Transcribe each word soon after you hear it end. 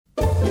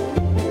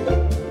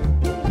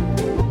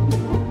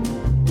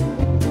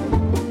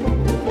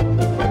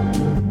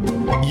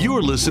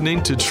You're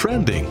listening to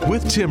Trending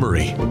with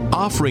Timmerie,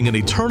 offering an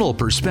eternal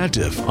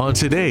perspective on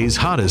today's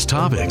hottest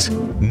topics.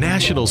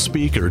 National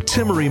speaker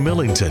Timmerie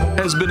Millington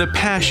has been a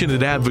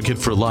passionate advocate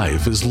for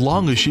life as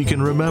long as she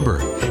can remember,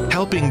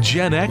 helping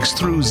Gen X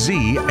through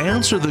Z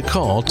answer the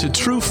call to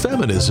true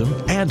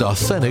feminism and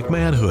authentic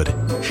manhood.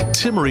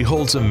 Timmerie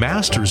holds a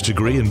master's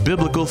degree in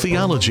biblical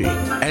theology,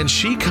 and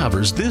she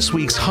covers this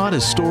week's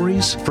hottest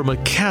stories from a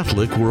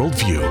Catholic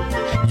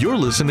worldview. You're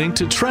listening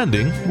to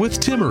Trending with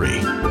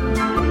Timmerie.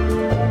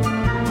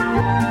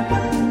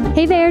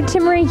 Hey there,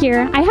 Timmerie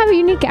here. I have a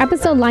unique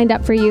episode lined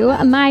up for you.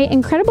 My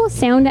incredible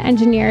sound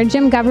engineer,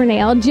 Jim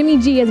Governale, Jimmy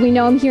G as we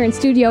know him here in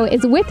studio,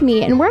 is with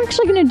me, and we're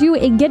actually going to do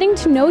a Getting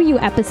to Know You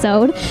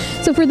episode.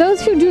 So for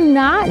those who do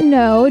not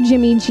know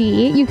Jimmy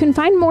G, you can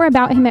find more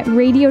about him at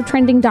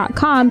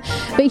radiotrending.com,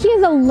 but he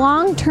is a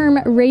long-term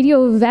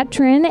radio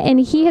veteran, and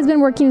he has been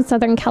working in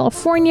Southern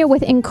California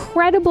with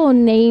incredible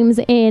names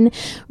in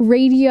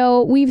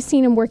radio. We've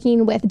seen him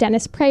working with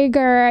Dennis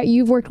Prager.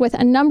 You've worked with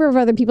a number of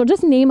other people.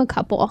 Just name a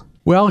couple.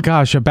 Well,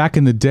 gosh, back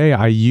in the day,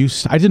 I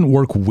didn't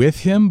work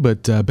with him,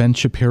 but Ben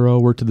Shapiro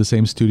worked at the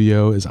same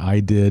studio as I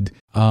did.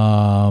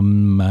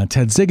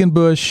 Ted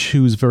Ziegenbusch,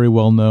 who's very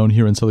well known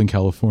here in Southern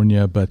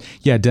California. But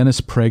yeah,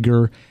 Dennis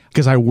Prager,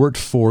 because I worked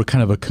for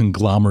kind of a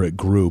conglomerate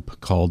group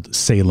called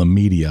Salem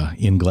Media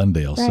in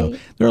Glendale. Right. So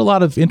there are a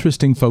lot of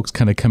interesting folks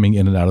kind of coming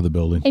in and out of the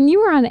building. And you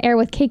were on air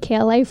with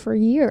KKLA for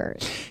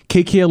years.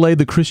 KKLA,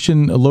 the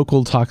Christian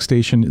local talk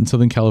station in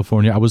Southern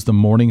California. I was the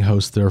morning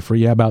host there for,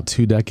 about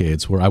 2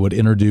 decades, where I would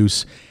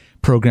introduce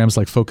programs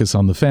like Focus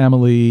on the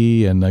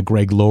Family and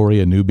Greg Laurie,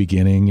 A New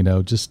Beginning,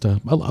 just a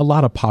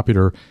lot of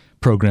popular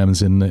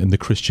programs in the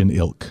Christian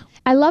ilk.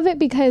 I love it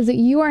because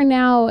you are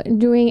now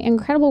doing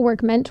incredible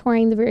work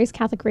mentoring the various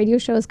Catholic radio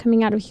shows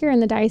coming out of here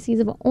in the Diocese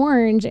of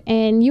Orange,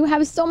 and you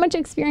have so much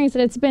experience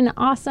that it's been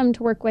awesome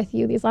to work with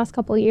you these last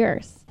couple of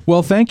years.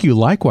 Well, thank you.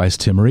 Likewise,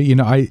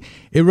 Timmerie.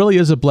 It really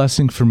is a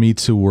blessing for me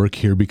to work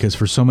here because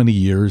for so many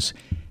years,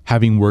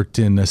 having worked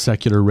in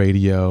secular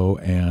radio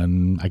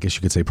and I guess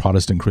you could say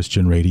Protestant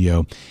Christian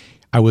radio,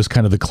 I was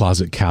kind of the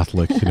closet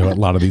Catholic, at a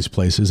lot of these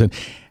places. And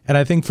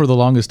I think for the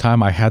longest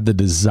time, I had the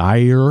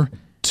desire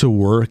to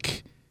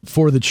work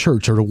for the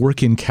church or to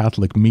work in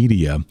Catholic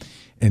media.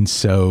 And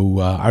so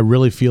I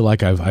really feel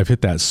like I've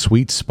hit that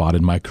sweet spot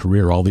in my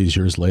career all these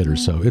years later.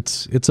 So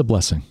it's a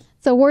blessing.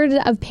 So word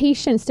of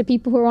patience to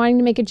people who are wanting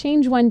to make a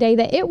change one day,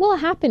 that it will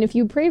happen if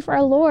you pray for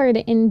our Lord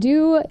and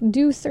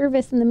do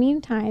service in the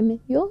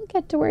meantime. You'll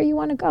get to where you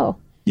want to go.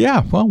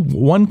 Yeah, well,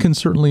 one can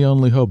certainly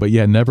only hope. But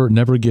yeah,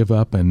 never give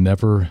up and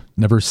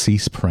never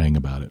cease praying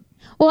about it.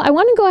 Well, I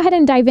want to go ahead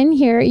and dive in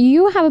here.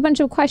 You have a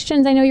bunch of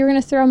questions I know you're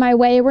going to throw my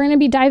way. We're going to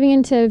be diving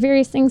into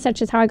various things such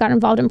as how I got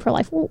involved in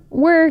pro-life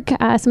work,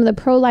 some of the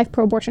pro-life,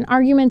 pro-abortion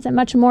arguments, and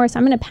much more. So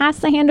I'm going to pass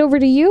the hand over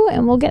to you,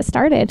 and we'll get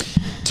started.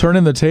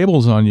 Turning the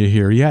tables on you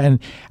here. Yeah, and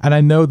I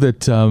know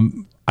that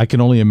I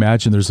can only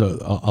imagine there's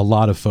a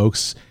lot of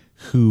folks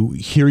who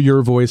hear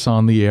your voice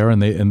on the air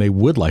and they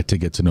would like to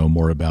get to know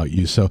more about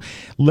you. So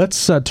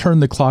let's turn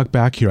the clock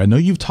back here. I know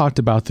you've talked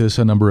about this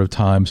a number of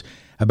times,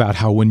 about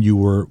how when you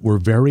were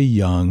very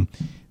young,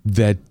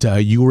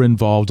 that you were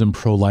involved in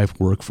pro-life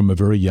work from a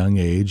very young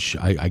age,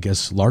 I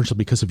guess largely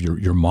because of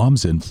your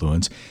mom's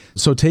influence.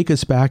 So take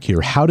us back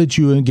here. How did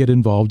you get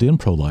involved in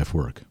pro-life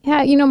work?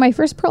 Yeah, my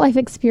first pro-life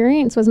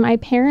experience was my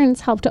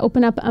parents helped to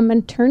open up a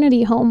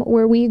maternity home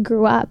where we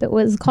grew up. It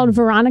was called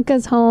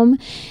Veronica's Home.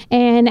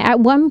 And at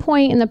one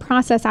point in the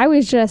process, I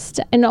was just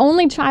an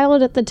only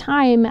child at the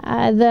time.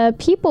 The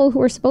people who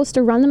were supposed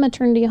to run the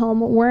maternity home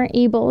weren't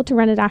able to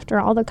run it after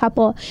all, the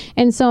couple.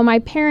 And so my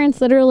parents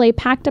literally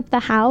packed up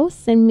the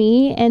house and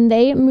me, and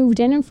they moved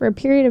in and for a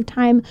period of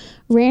time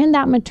ran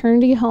that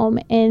maternity home.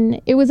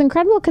 And it was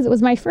incredible because it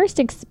was my first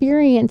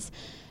experience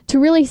to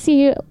really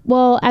see,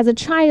 well, as a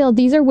child,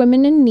 these are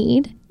women in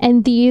need,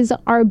 and these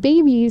are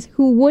babies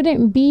who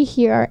wouldn't be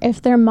here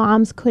if their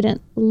moms couldn't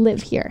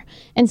live here.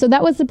 And so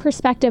that was the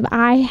perspective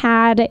I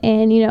had.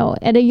 And,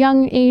 at a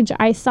young age,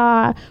 I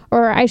saw,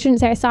 or I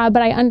shouldn't say I saw,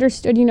 but I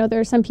understood, there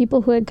are some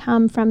people who had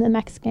come from the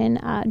Mexican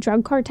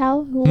drug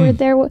cartel who were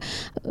there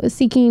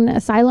seeking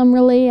asylum,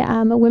 really.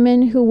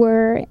 Women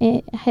who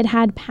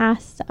had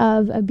past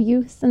of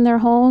abuse in their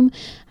home.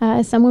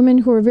 Some women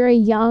who were very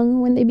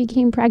young when they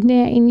became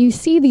pregnant. And you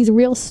see these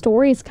real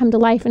stories come to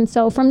life. And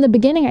so from the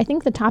beginning, I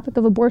think the topic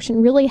of abortion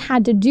really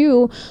had to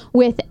do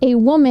with a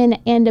woman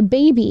and a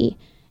baby.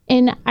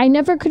 And I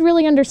never could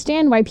really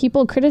understand why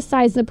people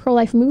criticize the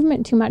pro-life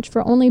movement too much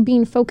for only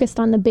being focused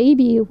on the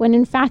baby, when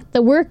in fact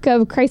the work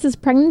of crisis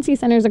pregnancy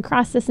centers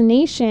across this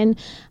nation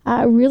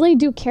really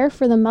do care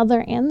for the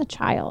mother and the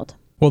child.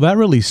 Well, that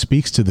really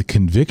speaks to the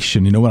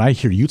conviction. When I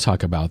hear you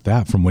talk about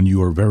that from when you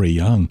were very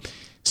young,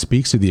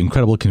 speaks to the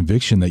incredible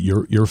conviction that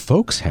your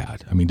folks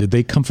had. I mean, did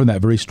they come from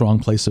that very strong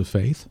place of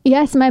faith?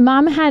 Yes, my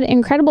mom had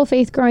incredible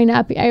faith growing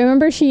up. I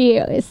remember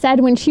she said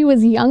when she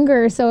was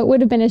younger, so it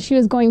would have been as she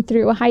was going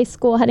through high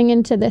school, heading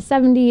into the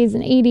 70s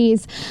and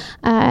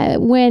 80s,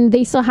 when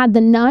they still had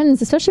the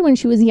nuns, especially when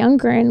she was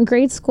younger in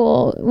grade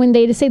school, when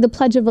they'd say the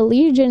Pledge of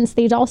Allegiance,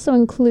 they'd also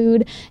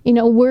include,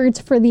 words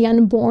for the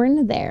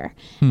unborn there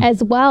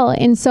as well.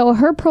 And so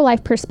her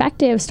pro-life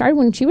perspective started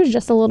when she was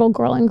just a little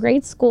girl in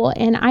grade school.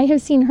 And I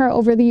have seen her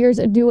over the years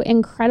do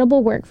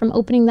incredible work, from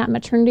opening that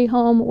maternity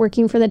home,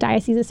 working for the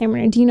Diocese of San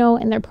Bernardino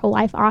and their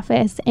pro-life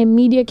office, and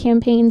media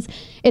campaigns.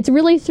 It's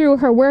really through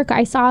her work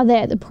I saw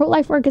that the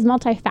pro-life work is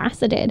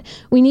multifaceted.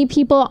 We need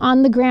people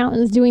on the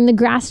grounds doing the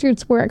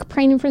grassroots work,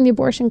 praying from the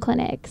abortion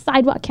clinic,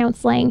 sidewalk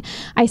counseling.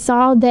 I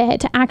saw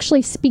that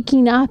actually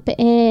speaking up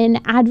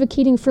and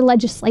advocating for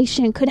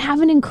legislation could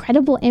have an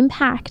incredible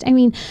impact. I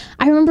mean,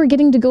 I remember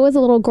getting to go as a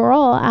little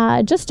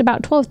girl, just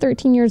about 12,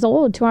 13 years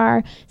old, to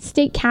our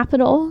state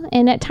capitol,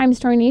 and at times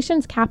to our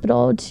nation's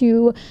capital,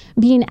 to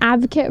be an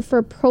advocate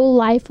for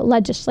pro-life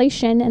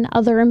legislation and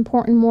other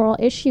important moral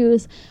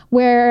issues,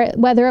 where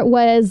whether it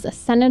was a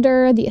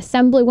senator, the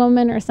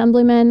assemblywoman or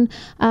assemblyman,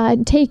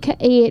 take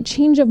a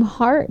change of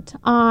heart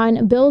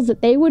on bills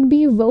that they would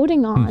be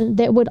voting on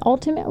that would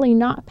ultimately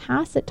not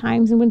pass at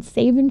times and would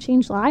save and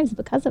change lives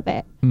because of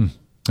it.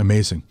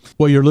 Amazing.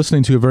 Well, you're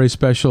listening to a very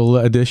special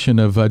edition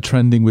of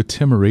Trending with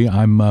Timmerie.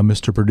 I'm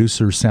Mr.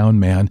 Producer, Sound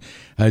Man,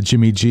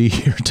 Jimmy G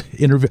here to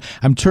interview.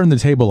 I'm turning the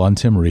table on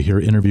Timmerie here,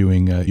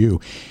 interviewing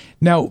you.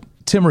 Now,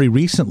 Timmerie,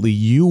 recently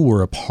you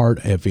were a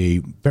part of a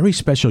very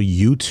special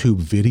YouTube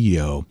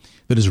video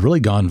that has really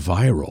gone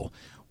viral,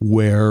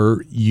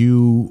 where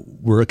you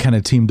were kind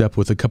of teamed up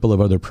with a couple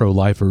of other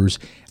pro-lifers,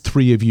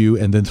 3 of you,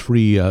 and then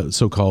 3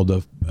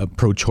 so-called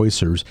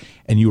pro-choicers,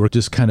 and you were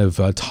just kind of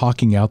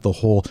talking out the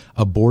whole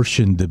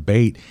abortion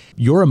debate.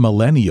 You're a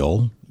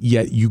millennial,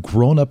 yet you've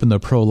grown up in the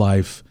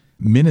pro-life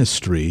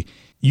ministry.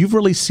 You've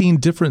really seen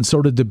different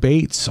sort of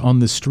debates on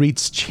the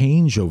streets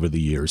change over the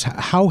years.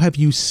 How have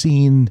you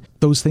seen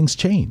those things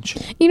change?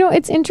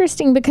 It's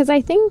interesting because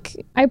I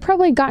think I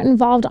probably got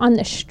involved on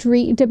the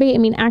street debate. I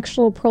mean,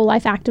 actual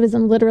pro-life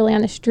activism literally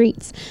on the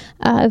streets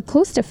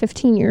close to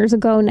 15 years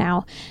ago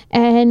now.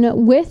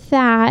 And with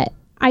that,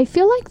 I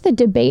feel like the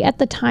debate at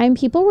the time,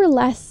 people were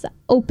less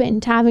open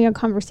to having a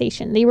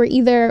conversation. They were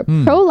either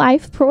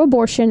pro-life,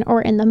 pro-abortion,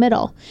 or in the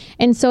middle.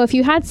 And so if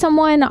you had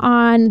someone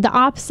on the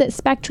opposite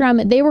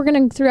spectrum, they were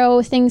going to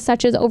throw things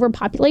such as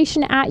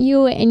overpopulation at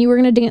you, and you were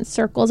going to dance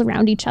circles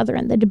around each other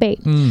in the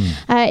debate.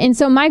 And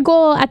so my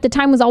goal at the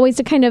time was always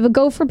to kind of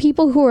go for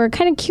people who were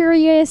kind of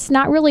curious,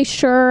 not really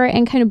sure,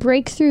 and kind of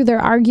break through their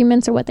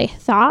arguments or what they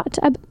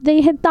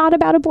had thought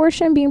about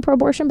abortion, being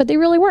pro-abortion, but they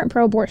really weren't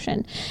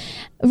pro-abortion.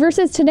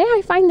 Versus today,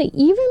 I find that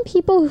even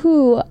people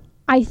who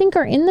I think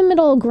are in the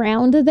middle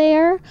ground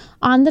there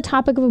on the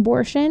topic of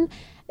abortion,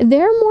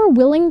 they're more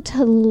willing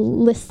to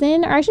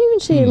listen, or I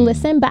shouldn't even say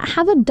listen, but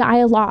have a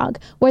dialogue,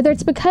 whether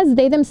it's because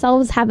they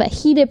themselves have a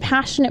heated,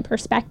 passionate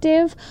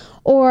perspective,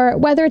 or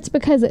whether it's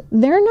because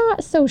they're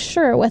not so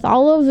sure with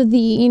all of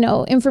the,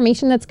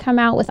 information that's come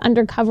out with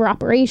undercover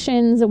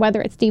operations,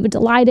 whether it's David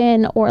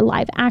Daleiden or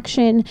Live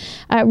Action,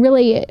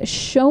 really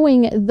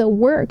showing the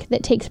work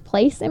that takes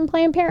place in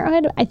Planned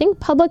Parenthood. I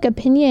think public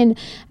opinion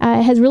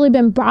has really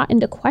been brought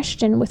into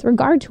question with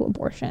regard to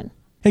abortion.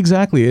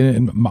 Exactly.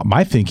 And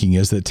my thinking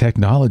is that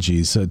technology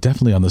is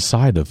definitely on the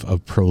side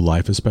of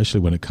pro-life, especially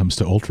when it comes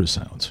to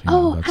ultrasounds.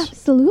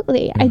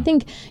 Absolutely. Yeah. I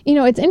think,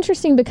 it's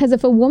interesting because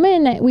if a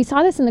woman, we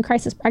saw this in the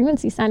crisis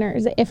pregnancy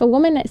centers, if a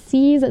woman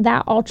sees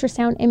that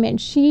ultrasound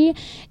image, she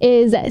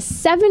is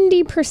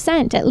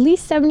 70%, at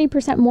least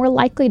 70% more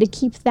likely to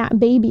keep that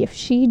baby if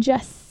she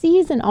just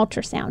sees an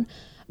ultrasound.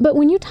 But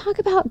when you talk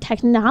about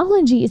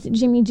technologies,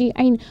 Jimmy G,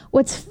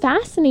 what's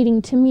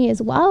fascinating to me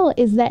as well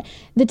is that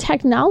the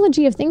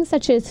technology of things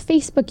such as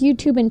Facebook,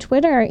 YouTube, and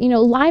Twitter,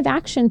 Live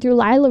Action through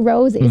Lila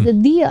Rose is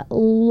the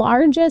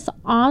largest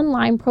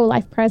online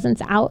pro-life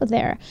presence out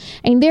there.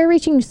 And they're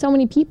reaching so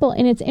many people.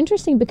 And it's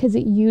interesting because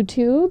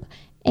YouTube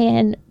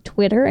and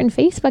Twitter and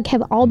Facebook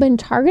have all been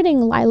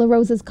targeting Lila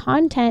Rose's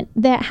content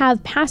that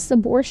have past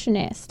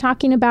abortionists,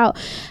 talking about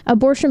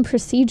abortion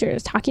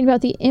procedures, talking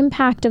about the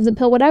impact of the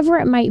pill, whatever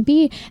it might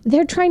be.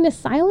 They're trying to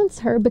silence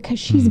her because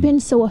she's been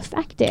so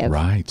effective.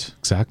 Right,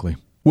 exactly.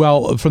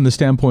 Well, from the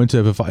standpoint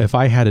of if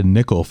I had a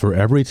nickel for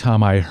every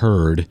time I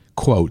heard,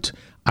 quote,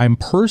 "I'm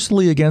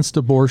personally against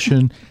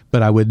abortion,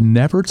 but I would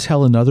never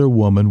tell another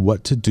woman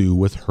what to do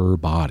with her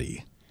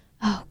body."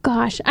 Oh,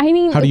 gosh.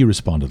 How do you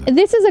respond to that?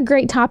 This is a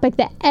great topic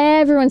that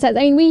everyone says.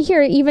 We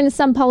hear even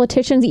some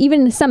politicians,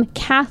 even some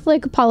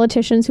Catholic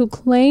politicians who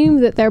claim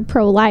that they're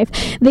pro-life,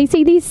 they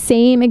say these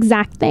same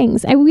exact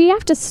things. And we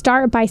have to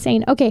start by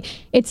saying, okay,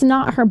 it's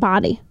not her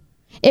body.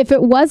 If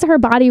it was her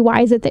body,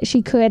 why is it that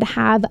she could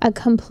have a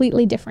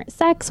completely different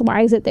sex?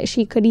 Why is it that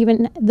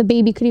the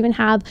baby could even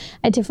have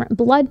a different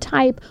blood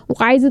type?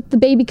 Why is it the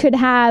baby could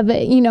have,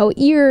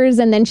 ears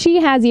and then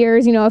she has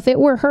ears? If it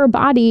were her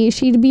body,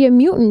 she'd be a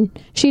mutant.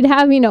 She'd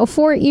have,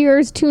 4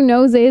 ears, 2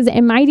 noses,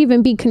 and might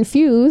even be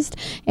confused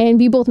and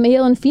be both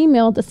male and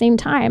female at the same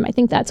time. I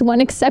think that's one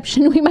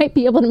exception we might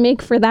be able to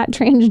make for that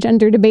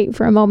transgender debate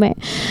for a moment.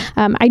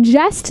 I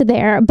jest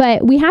there,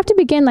 but we have to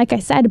begin, like I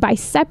said, by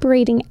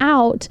separating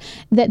out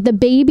that the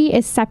baby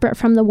is separate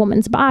from the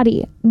woman's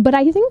body. But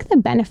I think the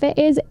benefit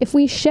is if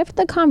we shift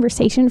the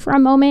conversation for a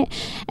moment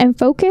and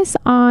focus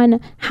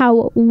on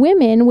how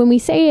women, when we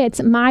say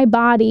it's my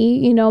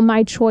body,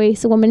 my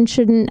choice, a woman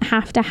shouldn't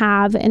have to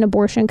have an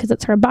abortion because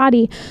it's her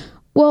body.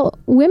 Well,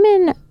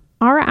 women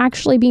are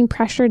actually being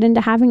pressured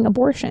into having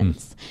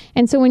abortions.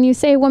 And so when you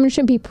say a woman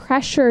shouldn't be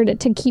pressured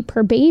to keep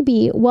her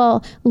baby,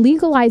 well,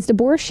 legalized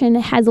abortion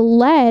has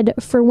led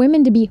for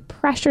women to be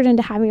pressured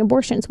into having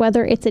abortions,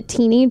 whether it's a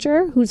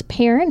teenager whose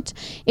parent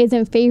is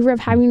in favor of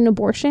having an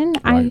abortion.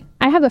 Right.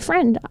 I have a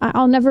friend,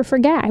 I'll never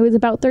forget. I was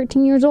about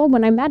 13 years old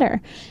when I met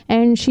her,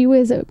 and she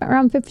was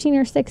around 15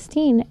 or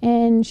 16,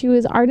 and she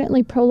was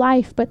ardently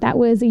pro-life, but that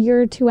was a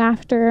year or two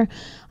after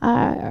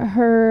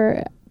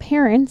her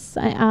parents,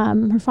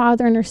 her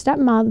father and her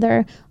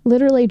stepmother,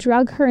 literally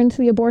drug her into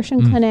the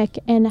abortion clinic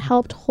and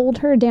helped hold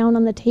her down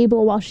on the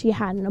table while she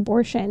had an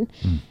abortion.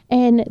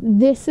 And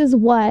this is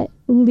what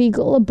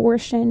legal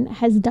abortion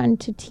has done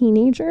to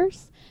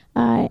teenagers.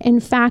 In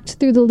fact,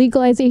 through the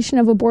legalization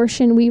of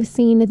abortion, we've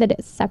seen that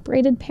it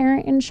separated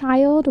parent and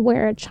child,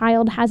 where a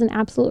child has an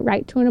absolute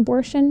right to an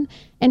abortion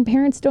and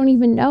parents don't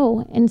even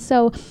know. And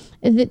so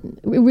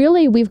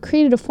really, we've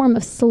created a form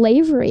of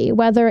slavery,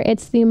 whether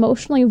it's the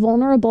emotionally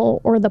vulnerable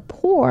or the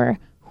poor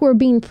who are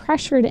being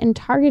pressured and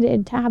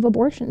targeted to have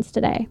abortions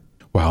today.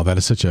 Wow, that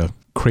is such a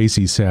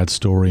crazy, sad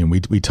story. And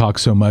we talk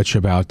so much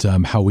about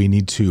how we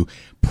need to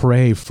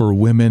pray for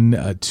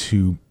women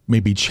to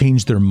maybe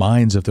change their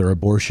minds if they're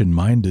abortion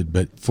minded,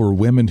 but for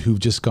women who've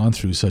just gone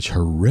through such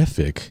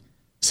horrific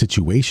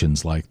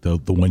situations like the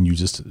one you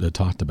just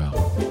talked about.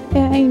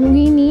 Yeah, and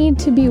we need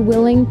to be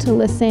willing to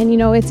listen.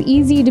 It's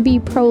easy to be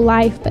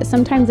pro-life, but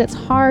sometimes it's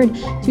hard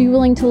to be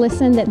willing to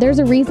listen that there's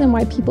a reason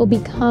why people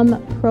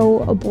become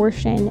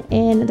pro-abortion,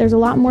 and there's a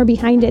lot more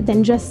behind it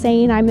than just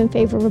saying I'm in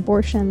favor of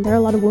abortion. There are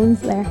a lot of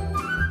wounds there.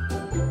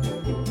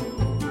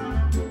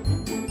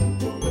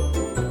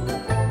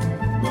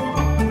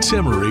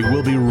 Timmerie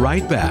will be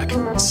right back.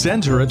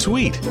 Send her a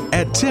tweet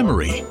at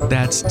Timmerie.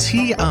 That's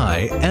TIMMERIE.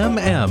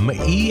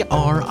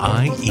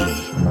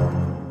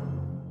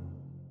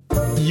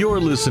 You're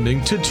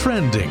listening to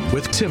Trending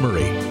with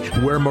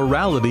Timmerie, where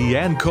morality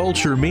and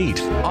culture meet,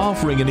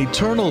 offering an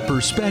eternal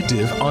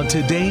perspective on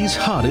today's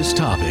hottest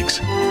topics.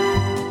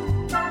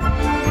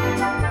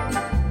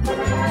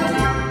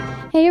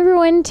 Hey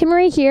everyone,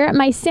 Timmerie here.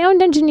 My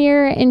sound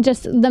engineer and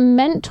just the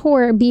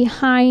mentor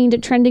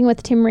behind Trending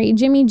with Timmerie,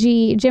 Jimmy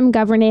G, Jim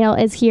Governale,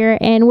 is here,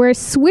 and we're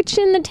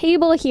switching the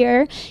table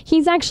here.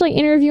 He's actually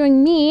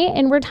interviewing me,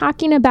 and we're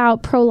talking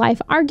about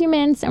pro-life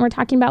arguments, and we're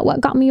talking about what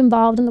got me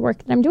involved in the work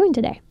that I'm doing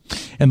today.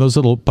 And those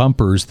little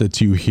bumpers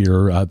that you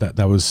hear,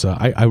 that was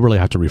I really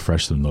have to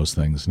refresh them. Those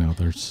things now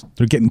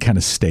they're getting kind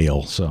of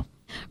stale. So.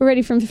 We're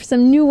ready for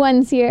some new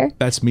ones here.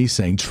 That's me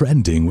saying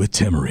Trending with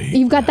Timmerie.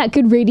 You've got that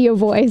good radio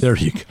voice. There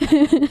you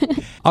go.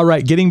 All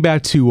right, getting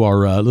back to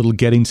our little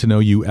Getting to Know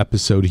You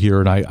episode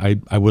here, and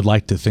I would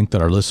like to think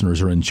that our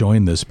listeners are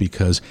enjoying this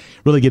because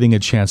really getting a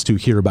chance to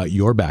hear about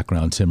your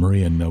background,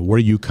 Timmerie, and where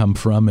you come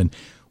from and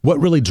what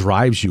really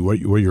drives you,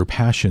 where your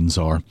passions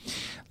are.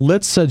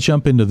 Let's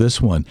jump into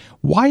this one.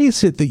 Why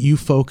is it that you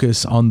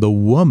focus on the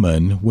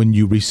woman when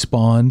you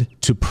respond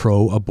to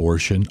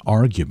pro-abortion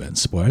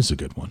arguments? Boy, that's a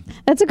good one.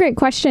 That's a great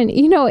question.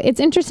 It's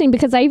interesting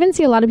because I even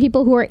see a lot of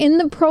people who are in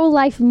the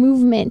pro-life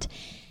movement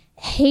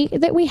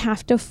hate that we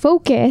have to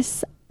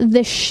focus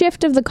the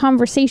shift of the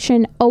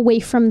conversation away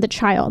from the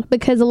child,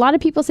 because a lot of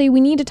people say we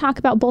need to talk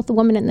about both the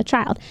woman and the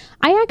child.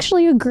 I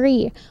actually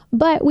agree,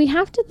 but we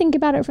have to think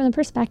about it from the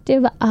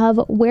perspective of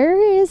where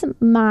is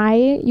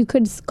you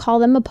could call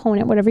them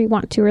opponent, whatever you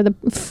want to, or the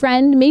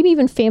friend, maybe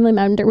even family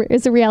member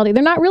is a reality.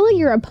 They're not really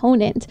your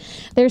opponent.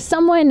 There's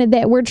someone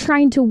that we're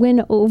trying to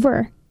win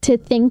over to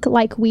think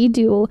like we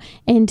do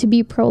and to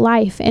be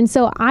pro-life. And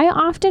so I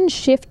often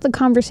shift the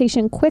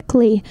conversation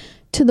quickly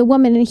to the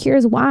woman, and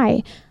here's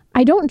why.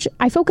 I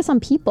focus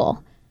on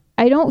people.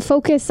 I don't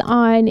focus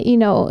on,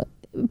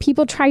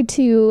 people try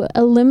to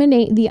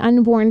eliminate the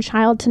unborn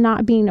child to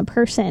not being a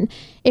person.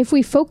 If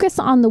we focus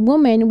on the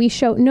woman, we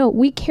show, no,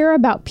 we care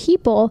about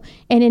people.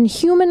 And in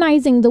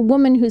humanizing the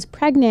woman who's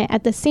pregnant,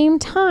 at the same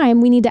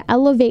time, we need to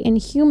elevate and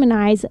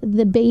humanize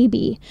the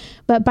baby.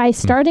 But by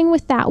starting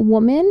with that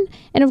woman,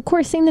 and of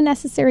course, saying the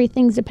necessary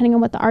things depending on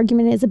what the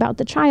argument is about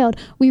the child,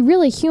 we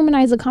really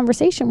humanize the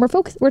conversation.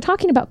 We're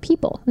talking about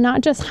people,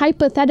 not just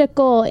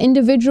hypothetical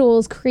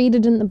individuals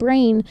created in the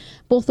brain.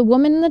 Both the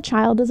woman and the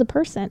child is a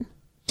person.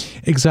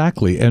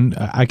 Exactly. And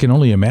I can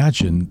only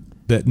imagine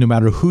that no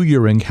matter who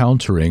you're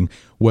encountering,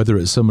 whether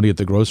it's somebody at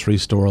the grocery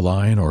store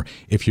line or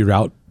if you're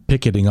out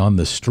picketing on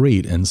the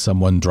street and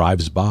someone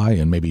drives by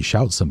and maybe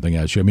shouts something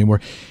at you. I mean,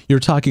 you're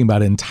talking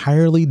about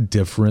entirely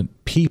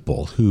different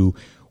people who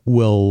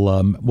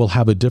will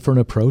have a different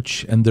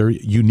approach, and they're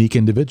unique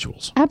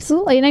individuals.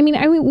 Absolutely. And I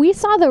mean, we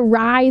saw the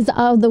rise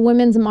of the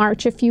Women's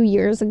March a few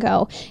years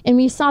ago, and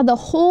we saw the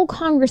whole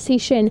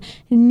conversation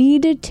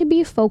needed to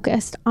be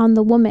focused on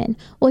the woman.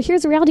 Well,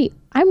 here's the reality.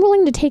 I'm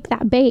willing to take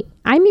that bait.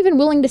 I'm even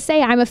willing to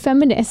say I'm a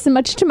feminist,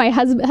 much to my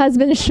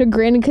husband's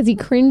chagrin, because he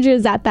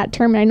cringes at that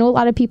term. And I know a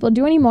lot of people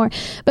do anymore.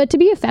 But to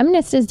be a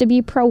feminist is to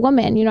be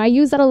pro-woman. You know, I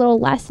use that a little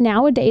less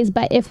nowadays.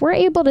 But if we're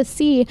able to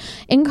see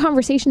in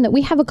conversation that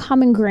we have a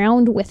common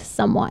ground with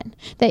someone,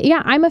 that,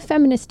 yeah, I'm a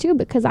feminist too,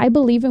 because I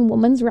believe in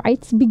women's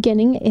rights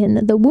beginning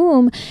in the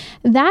womb,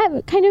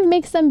 that kind of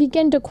makes them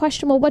begin to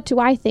question, well, what do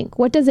I think?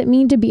 What does it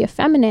mean to be a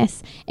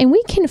feminist? And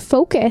we can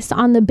focus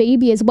on the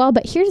baby as well.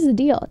 But here's the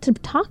deal. To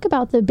talk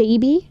about the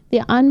baby,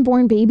 the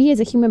unborn baby as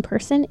a human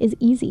person is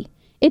easy.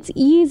 It's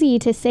easy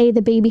to say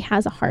the baby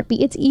has a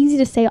heartbeat. It's easy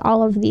to say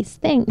all of these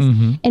things.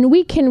 Mm-hmm. And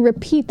we can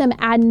repeat them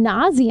ad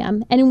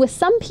nauseum. And with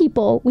some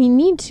people, we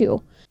need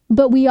to.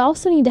 But we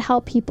also need to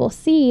help people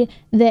see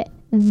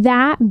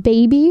that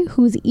baby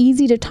who's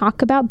easy to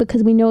talk about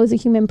because we know is a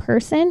human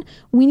person,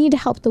 we need to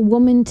help the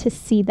woman to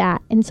see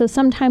that. And so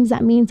sometimes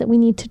that means that we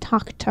need to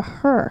talk to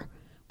her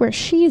where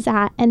she's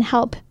at and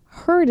help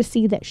her to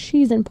see that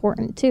she's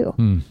important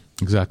too.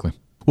 Exactly.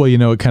 Well, you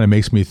know, it kind of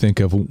makes me think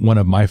of one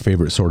of my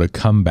favorite sort of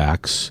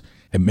comebacks.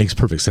 It makes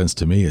perfect sense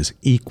to me is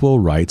equal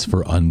rights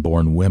for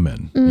unborn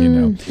women, you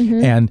know.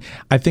 Mm-hmm. And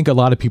I think a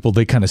lot of people,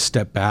 they kind of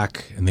step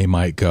back and they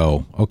might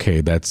go,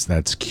 okay,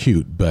 that's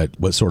cute, but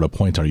what sort of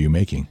point are you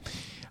making?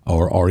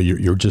 Or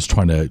you're just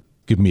trying to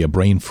give me a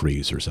brain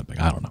freeze or something.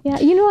 I don't know. Yeah,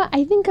 you know what?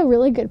 I think a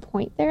really good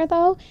point there,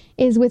 though,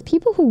 is with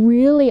people who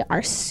really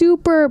are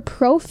super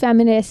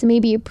pro-feminist,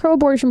 maybe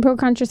pro-abortion,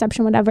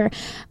 pro-contraception, whatever,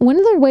 one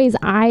of the ways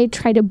I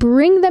try to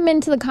bring them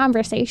into the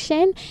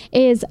conversation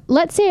is,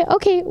 let's say,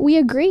 okay, we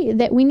agree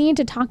that we need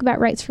to talk about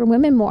rights for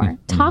women more.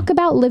 Mm-hmm. Talk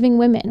about living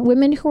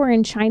women who are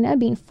in China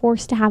being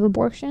forced to have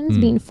abortions,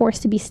 being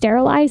forced to be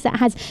sterilized. That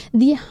has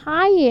the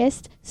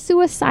highest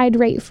suicide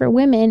rate for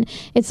women.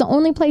 It's the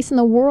only place in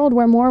the world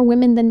where more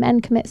women than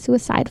men commit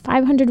suicide,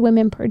 500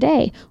 women per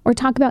day. Or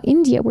talk about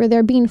India, where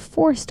they're being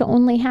forced to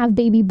only have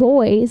baby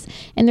boys,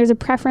 and there's a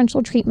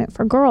preferential treatment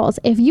for girls.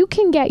 If you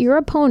can get your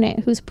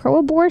opponent who's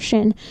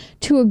pro-abortion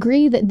to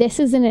agree that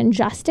this is an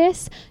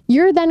injustice,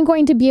 you're then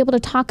going to be able to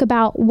talk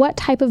about what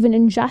type of an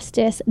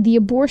injustice the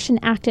Abortion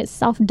Act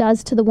itself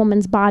does to the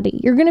woman's body.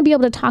 You're going to be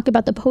able to talk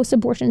about the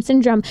post-abortion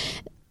syndrome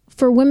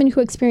for women who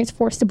experience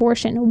forced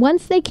abortion.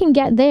 Once they can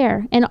get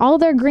there and all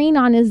they're agreeing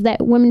on is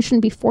that women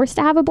shouldn't be forced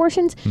to have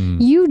abortions,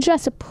 you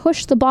just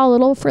push the ball a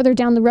little further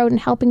down the road and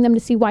helping them to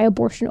see why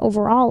abortion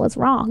overall is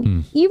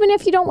wrong. Even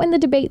if you don't win the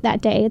debate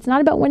that day, it's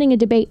not about winning a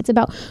debate. It's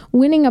about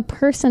winning a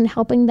person,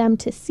 helping them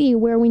to see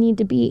where we need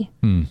to be.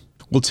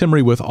 Well,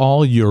 Timmerie, with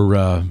all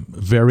your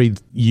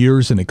varied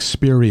years and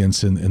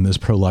experience in this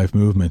pro-life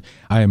movement,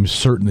 I am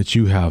certain that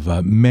you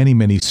have many,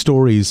 many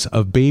stories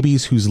of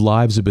babies whose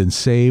lives have been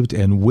saved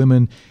and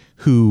women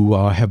who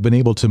have been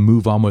able to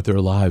move on with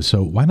their lives.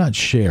 So why not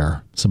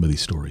share some of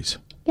these stories?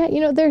 Yeah, you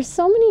know, there's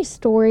so many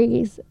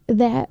stories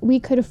that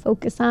we could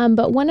focus on,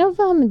 but one of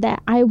them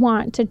that I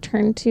want to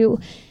turn to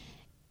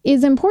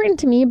is important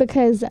to me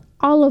because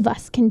all of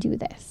us can do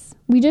this.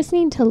 We just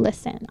need to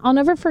listen. I'll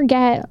never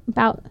forget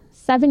about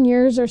 7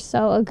 years or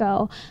so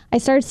ago, I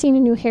started seeing a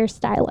new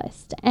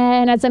hairstylist.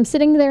 And as I'm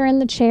sitting there in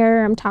the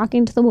chair, I'm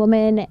talking to the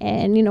woman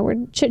and, you know,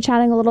 we're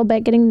chit-chatting a little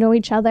bit, getting to know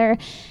each other.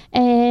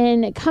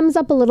 And it comes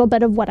up a little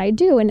bit of what I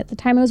do. And at the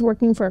time I was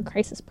working for a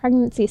crisis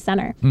pregnancy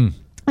center.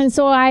 And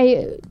so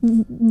I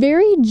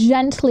very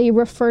gently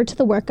refer to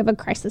the work of a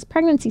crisis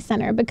pregnancy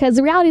center because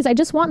the reality is I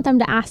just want them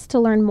to ask to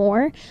learn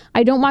more.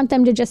 I don't want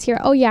them to just hear,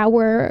 oh yeah,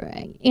 we're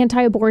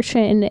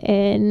anti-abortion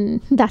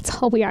and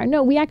that's all we are.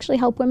 No, we actually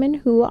help women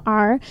who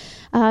are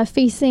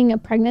facing a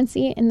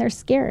pregnancy and they're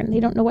scared and they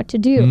don't know what to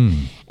do.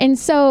 And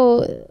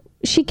so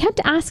she kept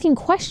asking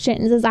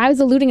questions as I was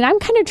alluding, and I'm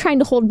kind of trying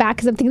to hold back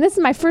because I'm thinking, this is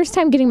my first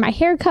time getting my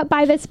hair cut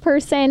by this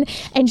person,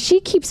 and she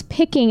keeps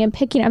picking and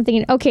picking. I'm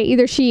thinking, okay,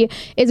 either she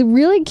is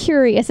really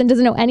curious and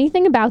doesn't know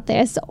anything about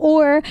this,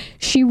 or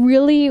she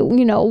really,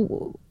 you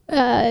know,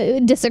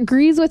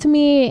 disagrees with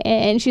me,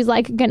 and she's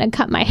like gonna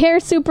cut my hair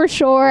super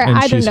short. And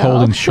I don't know. She's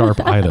holding sharp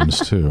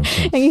items too.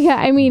 So. Yeah,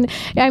 I mean,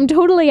 I'm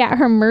totally at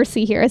her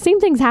mercy here. The same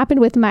things happened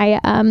with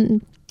my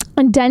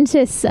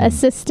dentist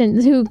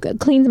assistant who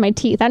cleans my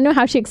teeth. I don't know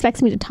how she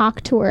expects me to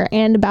talk to her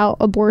and about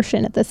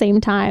abortion at the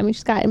same time.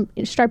 She's got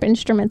sharp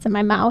instruments in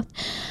my mouth.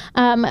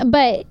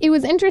 But it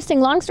was interesting.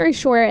 Long story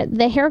short,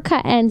 the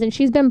haircut ends and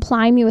she's been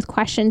plying me with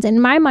questions.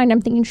 In my mind, I'm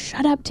thinking,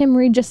 shut up,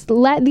 Timmerie. Just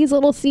let these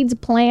little seeds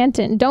plant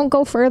and don't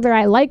go further.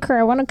 I like her.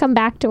 I want to come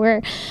back to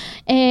her.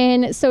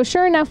 And so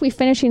sure enough, we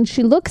finish and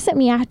she looks at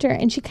me after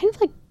and she kind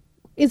of like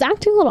is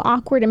acting a little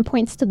awkward and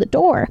points to the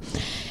door.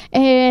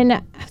 And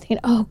I think,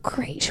 thinking, oh,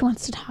 great, she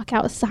wants to talk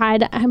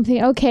outside. I'm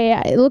thinking, okay,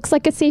 it looks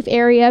like a safe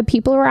area.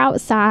 People are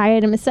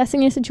outside. I'm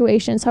assessing a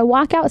situation. So I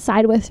walk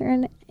outside with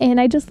her, and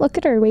I just look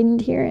at her waiting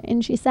to hear it.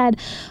 And she said,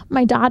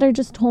 my daughter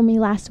just told me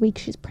last week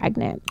she's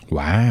pregnant.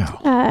 Wow.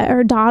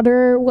 Her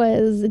daughter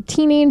was a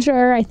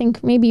teenager, I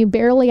think maybe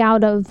barely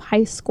out of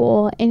high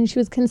school, and she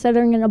was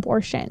considering an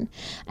abortion.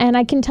 And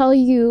I can tell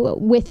you,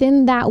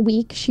 within that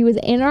week, she was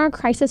in our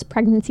crisis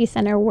pregnancy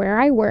center where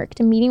I worked,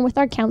 meeting with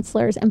our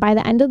counselors. And by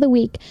the end of the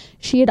week,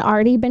 she had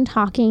already been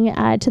talking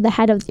to the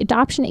head of the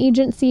adoption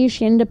agency.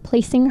 She ended up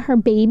placing her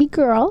baby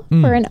girl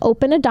for an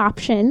open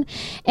adoption.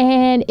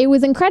 And it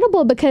was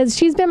incredible because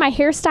she's been my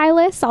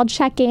hairstylist. I'll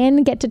check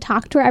in, get to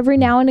talk to her every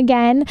now and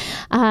again,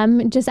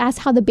 just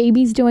ask how the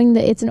baby's doing.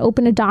 It's an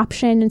open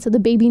adoption, and so the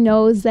baby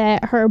knows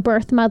that her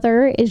birth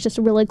mother is just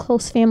a really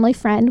close family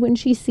friend when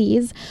she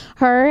sees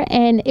her.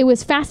 And it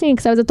was fascinating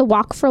because I was at the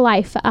Walk for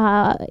Life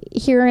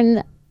here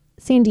in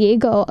San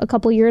Diego a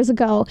couple years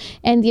ago,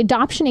 and the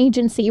adoption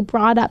agency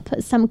brought up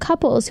some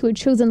couples who had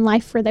chosen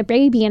life for their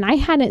baby, and I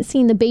hadn't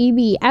seen the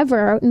baby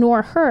ever,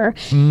 nor her.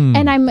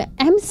 And I'm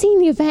emceeing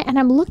the event, and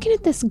I'm looking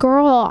at this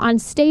girl on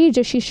stage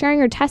as she's sharing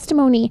her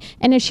testimony,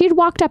 and as she had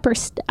walked up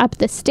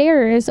the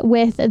stairs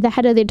with the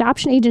head of the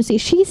adoption agency,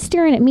 she's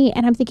staring at me,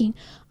 and I'm thinking,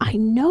 I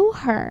know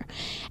her.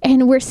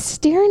 And we're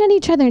staring at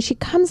each other, and she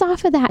comes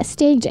off of that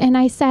stage, and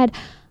I said,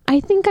 I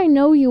think I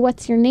know you.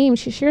 What's your name?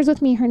 She shares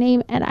with me her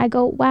name, and I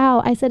go,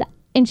 wow. I said,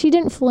 and she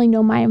didn't fully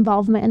know my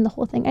involvement in the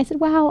whole thing. I said,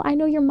 wow, I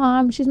know your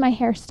mom. She's my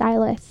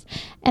hairstylist.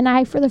 And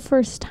I, for the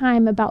first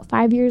time, about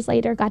 5 years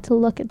later, got to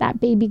look at that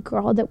baby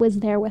girl that was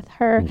there with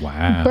her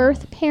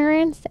birth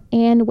parents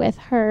and with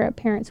her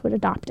parents who had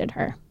adopted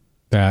her.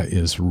 That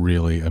is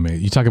really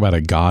amazing. You talk about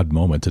a God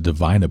moment, a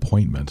divine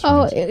appointment. Right?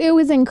 Oh, it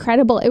was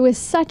incredible. It was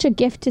such a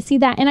gift to see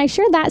that. And I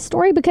shared that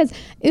story because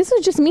this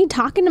was just me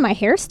talking to my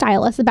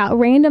hairstylist about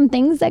random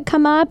things that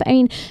come up. I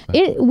mean,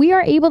 we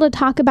are able to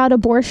talk about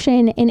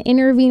abortion and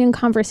intervene in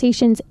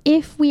conversations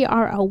if we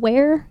are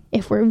aware,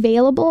 if we're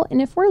available,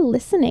 and if we're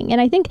listening.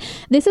 And I think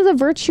this is a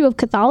virtue of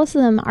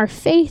Catholicism. Our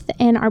faith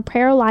and our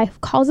prayer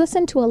life calls us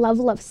into a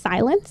level of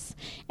silence,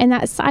 and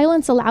that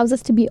silence allows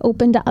us to be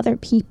open to other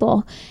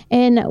people.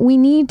 And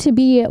we need to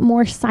be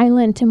more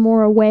silent and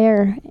more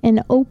aware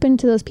and open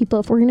to those people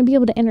if we're going to be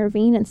able to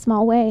intervene in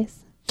small ways.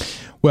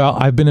 Well,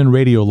 I've been in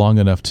radio long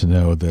enough to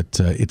know that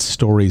it's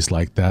stories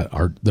like that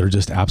they're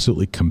just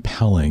absolutely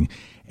compelling.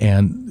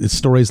 And it's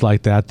stories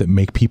like that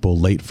make people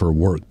late for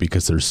work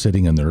because they're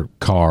sitting in their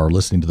car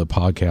listening to the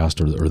podcast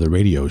or the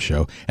radio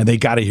show, and they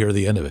got to hear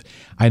the end of it.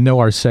 I know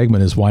our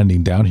segment is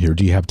winding down here.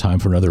 Do you have time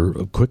for another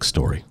quick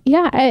story?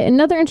 Yeah,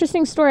 another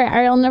interesting story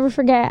I'll never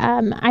forget.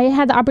 I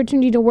had the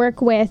opportunity to work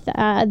with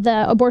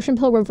the abortion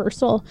pill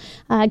reversal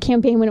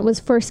campaign when it was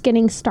first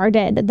getting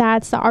started.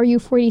 That's the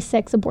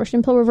RU46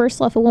 abortion pill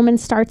reversal. If a woman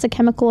starts a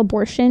chemical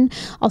abortion,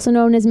 also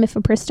known as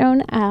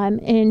mifepristone,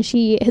 and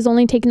she has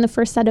only taken the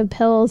first set of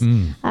pills,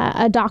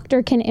 a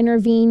doctor can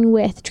intervene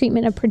with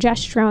treatment of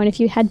progesterone. If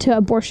you head to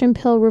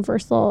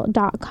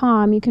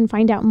abortionpillreversal.com, you can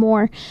find out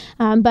more.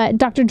 But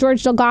Dr.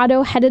 George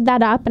Delgado headed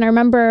that up. And I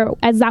remember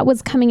as that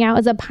was coming out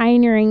as a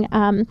pioneering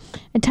a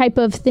type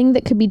of thing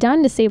that could be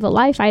done to save a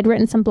life, I had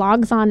written some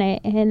blogs on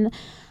it. And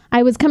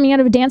I was coming out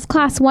of a dance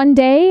class one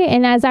day,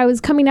 and as I was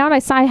coming out, I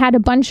saw I had a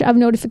bunch of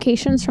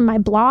notifications from my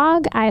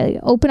blog. I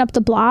open up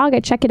the blog,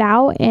 I check it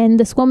out, and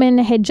this woman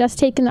had just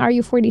taken the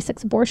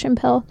RU46 abortion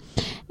pill,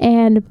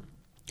 and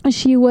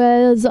she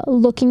was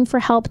looking for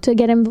help to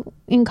get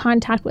in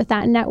contact with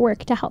that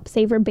network to help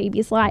save her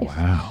baby's life.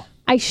 Wow.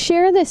 I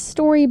share this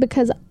story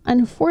because,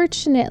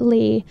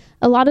 unfortunately,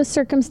 a lot of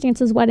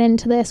circumstances went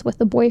into this with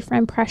the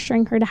boyfriend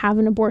pressuring her to have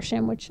an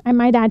abortion, which I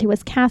might add, he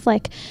was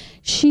Catholic.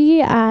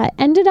 She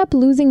ended up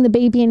losing the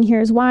baby, and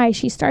here's why.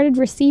 She started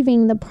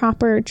receiving the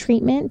proper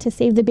treatment to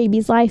save the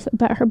baby's life,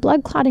 but her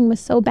blood clotting was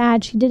so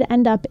bad, she did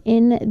end up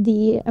in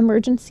the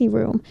emergency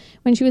room.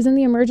 When she was in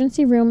the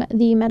emergency room,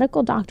 the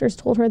medical doctors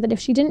told her that if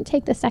she didn't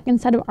take the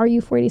second set of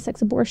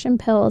RU46 abortion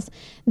pills,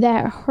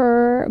 that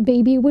her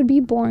baby would be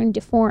born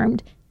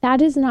deformed. That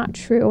is not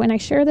true. And I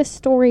share this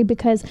story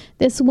because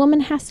this woman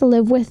has to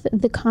live with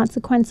the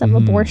consequence of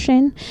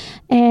abortion.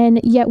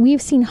 And yet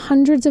we've seen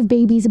hundreds of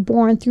babies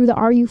born through the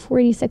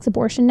RU46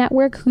 abortion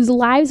network whose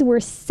lives were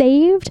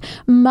saved.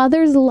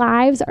 Mothers'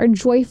 lives are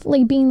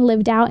joyfully being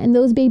lived out, and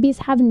those babies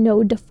have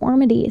no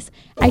deformities.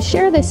 I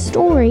share this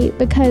story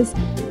because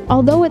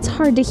although it's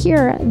hard to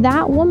hear,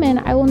 that woman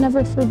I will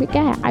never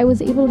forget. I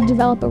was able to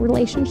develop a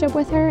relationship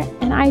with her,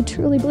 and I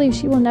truly believe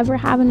she will never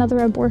have another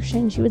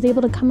abortion. She was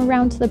able to come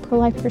around to the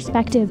pro-life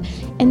perspective,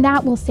 and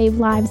that will save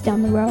lives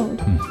down the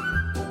road.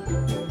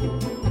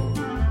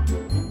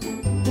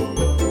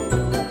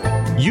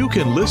 You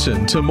can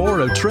listen to more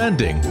of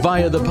Trending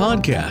via the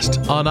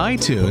podcast on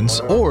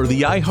iTunes or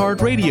the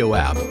iHeartRadio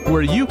app,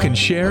 where you can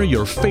share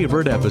your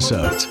favorite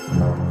episodes.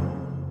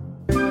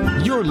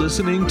 You're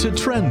listening to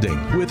Trending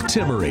with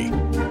Timmery.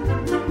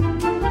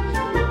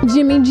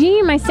 Jimmy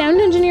G, my sound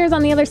engineer, is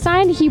on the other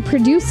side. He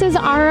produces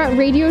our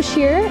radio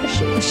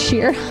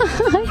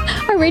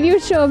Our radio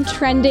show of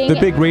trending. The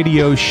big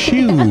radio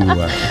shoe.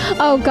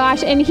 Oh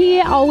gosh, and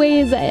he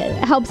always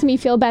helps me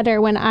feel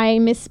better when I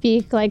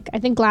misspeak. Like I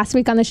think last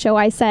week on the show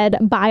I said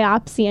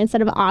biopsy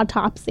instead of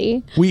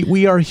autopsy.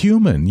 We are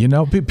human, you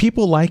know.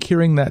 People like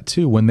hearing that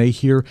too when they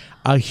hear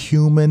a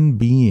human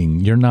being.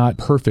 You're not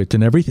perfect,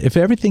 and if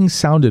everything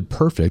sounded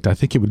perfect, I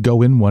think it would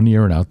go in one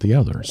ear and out the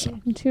other. So.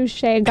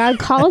 Touche. God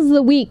calls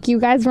the weak. You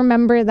guys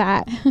remember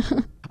that.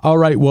 All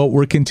right. Well,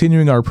 we're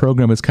continuing our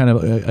program. It's kind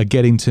of a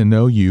getting to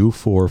know you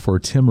for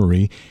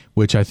Timmerie,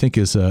 which I think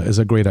is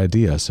a great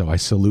idea. So I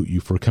salute you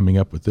for coming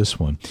up with this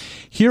one.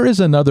 Here is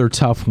another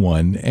tough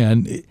one,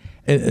 and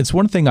it's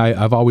one thing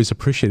I've always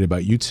appreciated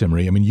about you,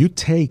 Timmerie. I mean, you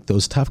take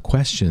those tough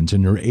questions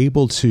and you're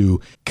able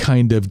to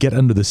kind of get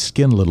under the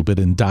skin a little bit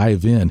and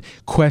dive in.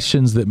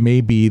 Questions that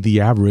maybe the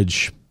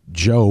average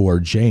Joe or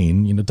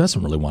Jane,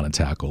 doesn't really want to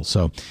tackle.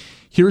 So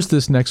here's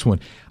this next one.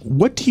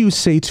 What do you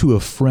say to a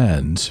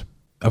friend?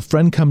 A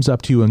friend comes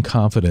up to you in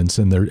confidence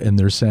and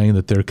they're saying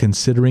that they're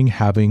considering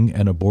having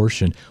an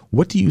abortion.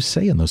 What do you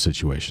say in those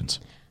situations?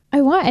 I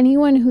want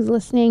anyone who's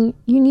listening,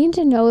 you need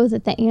to know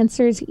that the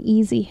answer is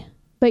easy,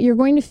 but you're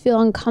going to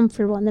feel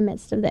uncomfortable in the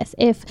midst of this.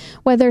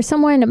 Whether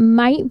someone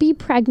might be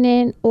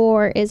pregnant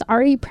or is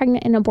already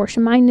pregnant and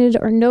abortion minded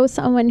or knows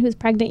someone who's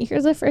pregnant,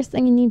 here's the first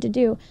thing you need to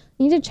do.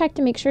 You need to check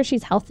to make sure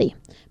she's healthy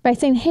by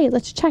saying, hey,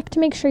 let's check to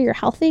make sure you're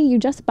healthy. You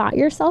just bought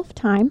yourself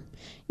time.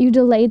 You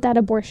delayed that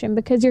abortion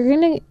because you're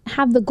going to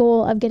have the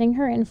goal of getting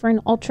her in for an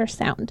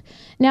ultrasound.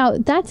 Now,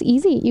 that's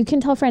easy. You can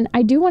tell a friend,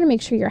 I do want to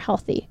make sure you're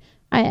healthy.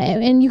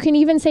 And you can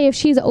even say if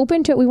she's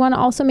open to it, we want to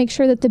also make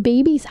sure that the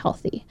baby's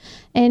healthy.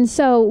 And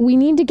so we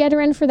need to get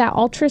her in for that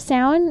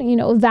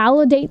ultrasound,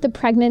 validate the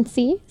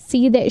pregnancy,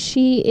 see that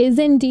she is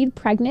indeed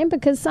pregnant,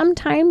 because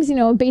sometimes,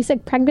 a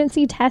basic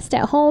pregnancy test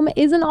at home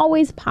isn't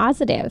always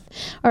positive,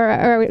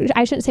 or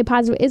I shouldn't say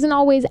positive, isn't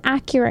always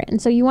accurate.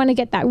 And so you want to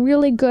get that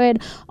really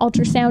good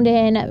ultrasound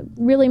in,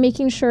 really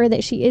making sure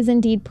that she is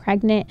indeed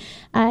pregnant.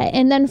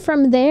 And then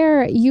from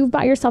there, you've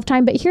bought yourself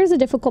time. But here's the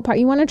difficult part.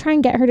 You want to try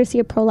and get her to see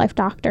a pro-life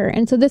doctor.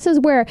 And so this is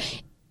where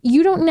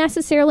you don't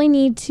necessarily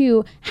need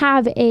to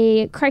have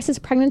a crisis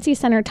pregnancy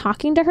center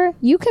talking to her.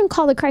 You can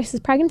call the crisis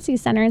pregnancy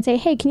center and say,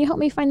 hey, can you help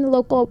me find the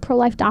local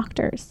pro-life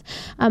doctors?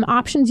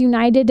 Options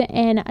United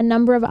and a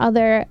number of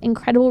other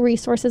incredible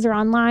resources are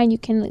online. You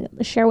can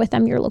share with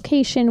them your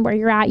location, where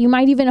you're at. You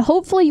might even,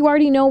 hopefully you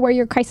already know where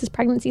your crisis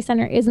pregnancy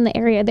center is in the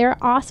area. There are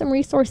awesome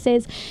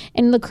resources,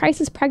 and the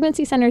crisis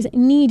pregnancy centers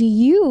need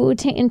you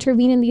to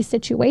intervene in these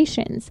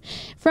situations.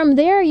 From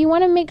there, you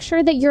want to make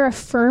sure that you're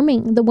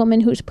affirming the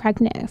woman who's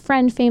pregnant,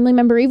 friend, family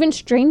member, even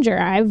stranger.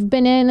 I've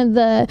been in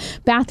the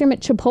bathroom at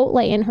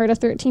Chipotle and heard a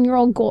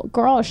 13-year-old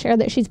girl share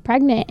that she's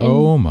pregnant. And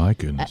oh my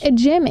goodness.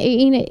 Jim,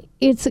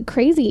 it's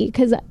crazy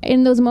because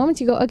in those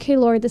moments you go, okay,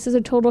 Lord, this is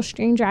a total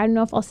stranger. I don't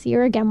know if I'll see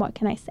her again. What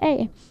can I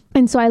say?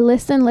 And so I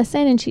listen,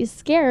 and she's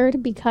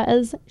scared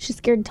because she's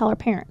scared to tell her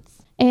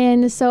parents.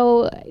 And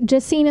so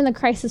just seeing in the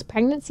crisis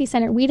pregnancy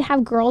center, we'd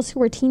have girls who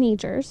were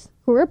teenagers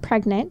who were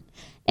pregnant,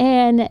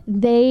 and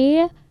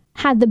they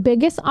had the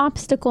biggest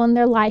obstacle in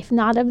their life,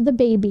 not of the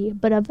baby,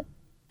 but of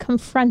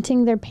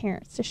confronting their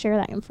parents to share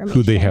that information.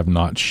 Who they have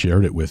not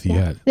shared it with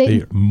yet.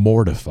 They're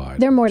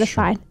mortified. They're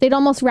mortified. Sure. They'd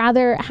almost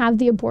rather have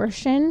the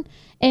abortion.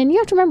 And you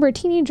have to remember, a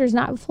teenager's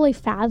not fully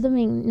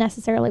fathoming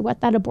necessarily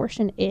what that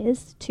abortion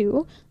is,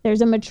 too.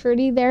 There's a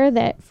maturity there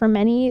that for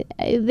many,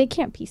 they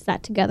can't piece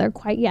that together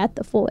quite yet,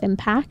 the full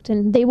impact,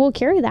 and they will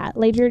carry that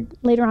later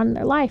on in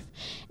their life.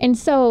 And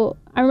so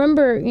I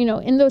remember,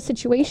 in those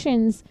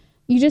situations,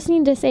 you just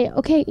need to say,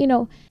 okay,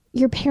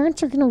 your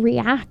parents are going to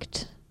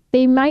react.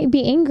 They might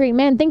be angry.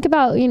 Man, think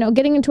about,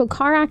 getting into a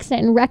car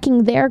accident and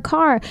wrecking their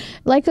car.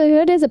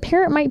 Likelihood is a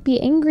parent might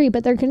be angry,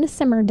 but they're going to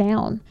simmer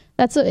down.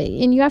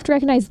 And you have to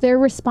recognize their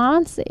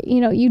response.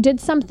 You did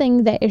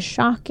something that is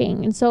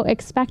shocking. And so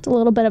expect a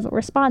little bit of a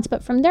response.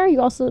 But from there, you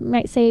also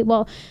might say,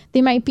 well,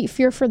 they might be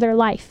fear for their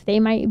life.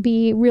 They might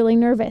be really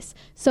nervous.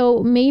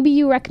 So maybe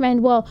you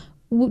recommend, well,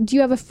 do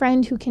you have a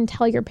friend who can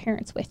tell your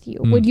parents with you?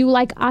 Would you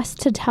like us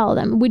to tell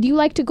them? Would you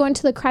like to go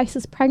into the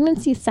crisis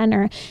pregnancy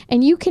center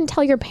and you can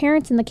tell your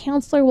parents and the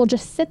counselor will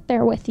just sit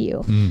there with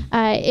you?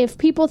 If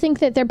people think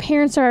that their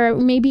parents are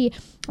maybe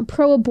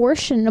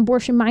pro-abortion,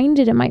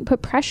 abortion-minded, it might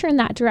put pressure in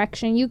that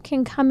direction. You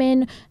can come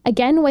in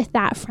again with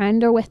that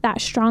friend or with that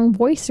strong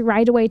voice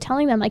right away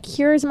telling them, like,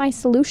 here's my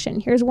solution.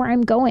 Here's where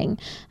I'm going.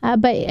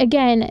 But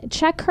again,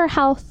 check her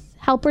health.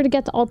 Help her to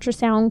get the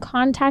ultrasound,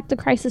 contact the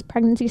Crisis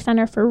Pregnancy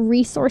Center for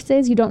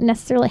resources. You don't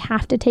necessarily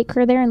have to take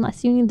her there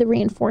unless you need the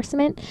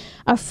reinforcement.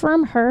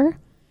 Affirm her,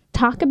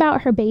 talk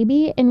about her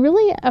baby, and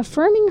really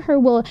affirming her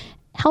will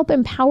help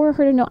empower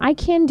her to know, I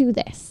can do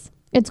this.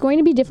 It's going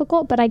to be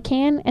difficult, but I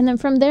can. And then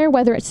from there,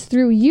 whether it's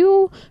through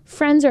you,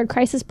 friends, or a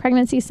Crisis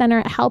Pregnancy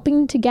Center,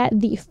 helping to get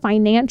the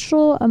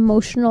financial,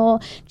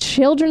 emotional,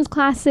 children's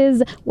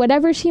classes,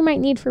 whatever she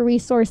might need for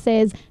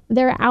resources,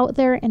 they're out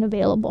there and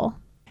available.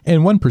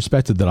 And one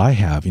perspective that I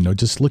have,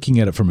 just looking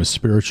at it from a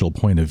spiritual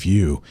point of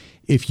view,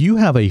 if you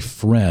have a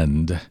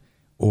friend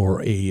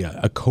or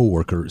a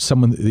coworker,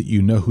 someone that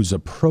you know who's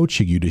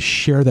approaching you to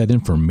share that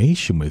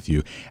information with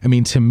you. I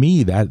mean, to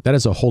me, that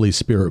is a Holy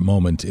Spirit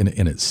moment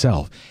in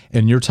itself.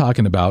 And you're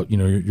talking about,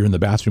 you're in the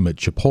bathroom at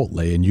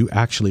Chipotle and you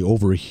actually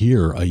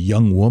overhear a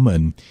young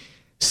woman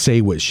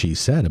say what she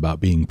said about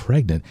being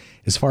pregnant.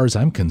 As far as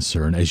I'm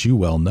concerned, as you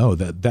well know,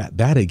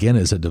 that again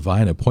is a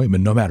divine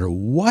appointment, no matter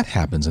what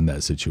happens in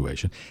that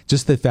situation.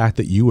 Just the fact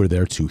that you were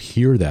there to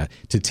hear that,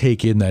 to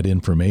take in that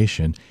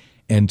information,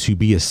 and to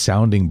be a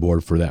sounding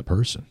board for that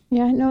person.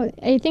 Yeah, no,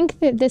 I think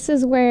that this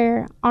is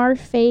where our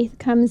faith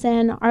comes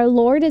in. Our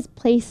Lord is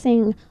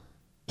placing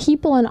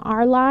people in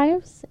our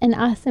lives and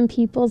us in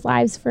people's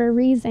lives for a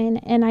reason.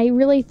 And I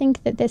really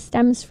think that this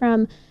stems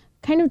from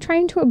kind of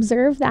trying to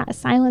observe that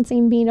silence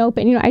and being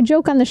open. I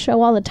joke on the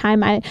show all the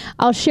time.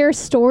 I'll share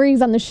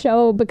stories on the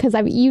show because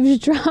I've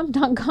eavesdropped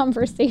on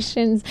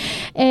conversations.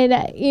 And,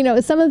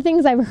 some of the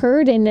things I've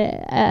heard and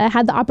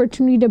had the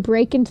opportunity to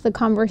break into the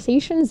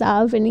conversations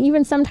of, and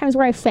even sometimes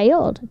where I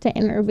failed to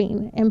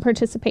intervene and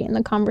participate in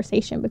the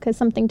conversation because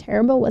something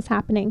terrible was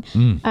happening.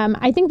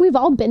 I think we've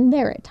all been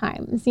there at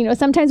times.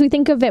 Sometimes we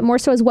think of it more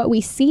so as what we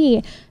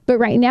see. But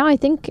right now, I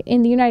think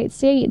in the United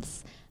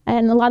States,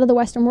 and a lot of the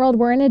Western world,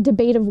 we're in a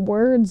debate of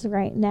words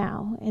right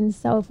now. And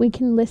so if we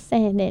can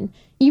listen, and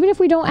even if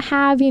we don't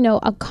have,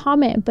 a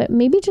comment, but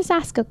maybe just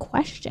ask a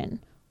question.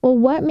 Well,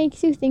 what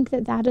makes you think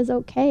that is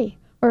okay?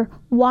 Or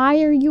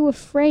why are you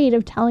afraid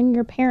of telling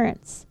your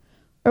parents?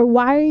 Or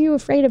why are you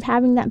afraid of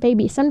having that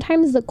baby?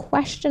 Sometimes the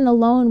question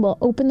alone will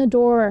open the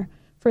door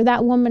for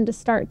that woman to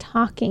start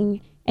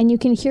talking, and you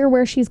can hear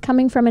where she's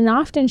coming from. And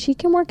often she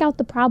can work out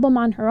the problem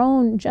on her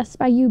own just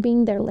by you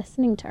being there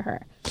listening to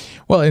her.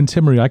 Well, and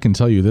Timmerie, I can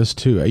tell you this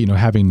too,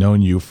 having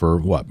known you for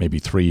maybe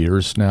 3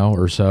 years now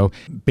or so,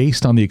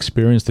 based on the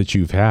experience that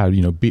you've had,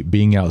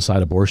 being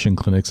outside abortion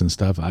clinics and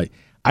stuff,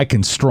 I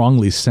can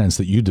strongly sense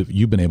that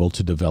you've been able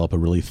to develop a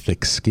really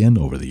thick skin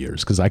over the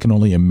years, because I can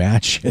only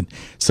imagine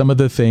some of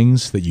the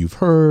things that you've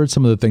heard,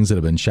 some of the things that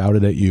have been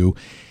shouted at you,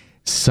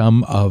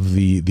 some of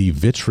the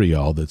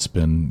vitriol that's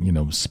been,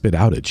 spit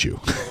out at you.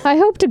 I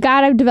hope to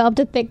God I've developed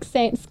a thick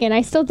skin.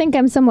 I still think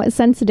I'm somewhat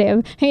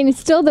sensitive. And it's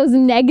still those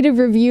negative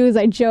reviews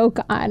I joke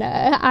on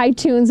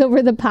iTunes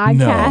over the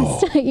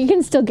podcast. No. You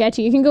can still get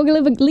you. You can go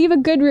leave a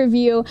good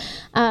review.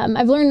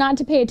 I've learned not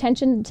to pay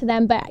attention to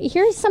them. But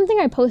here's something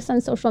I posted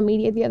on social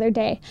media the other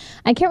day.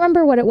 I can't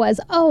remember what it was.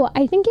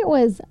 I think it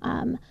was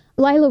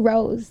Lila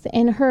Rose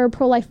and her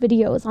pro-life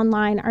videos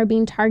online are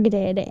being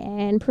targeted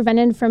and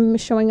prevented from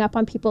showing up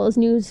on people's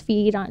news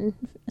feed on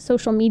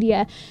social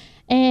media.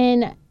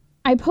 And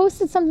I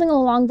posted something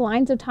along the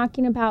lines of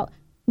talking about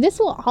this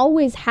will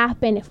always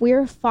happen if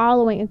we're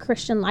following a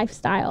Christian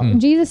lifestyle.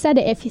 Jesus said,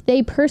 if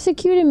they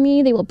persecuted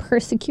me, they will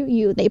persecute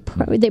you. They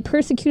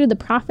persecuted the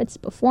prophets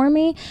before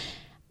me.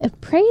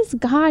 Praise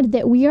God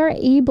that we are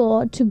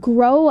able to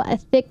grow a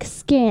thick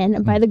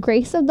skin by the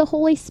grace of the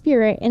Holy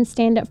Spirit and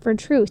stand up for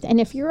truth.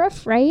 And if you're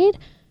afraid,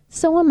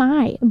 so am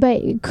I.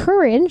 But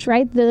courage,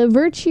 right? The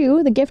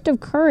virtue, the gift of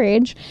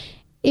courage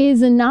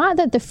is not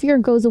that the fear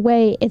goes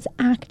away. It's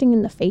acting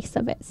in the face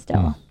of it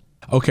still.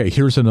 Okay,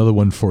 here's another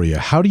one for you.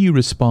 How do you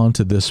respond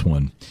to this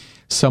one?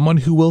 Someone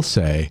who will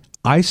say,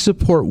 I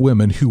support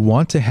women who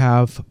want to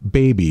have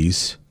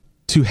babies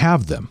to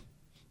have them.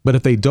 But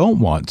if they don't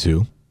want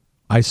to,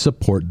 I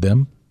support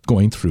them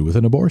going through with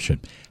an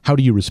abortion. How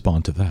do you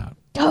respond to that?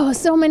 Oh,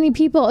 so many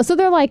people. So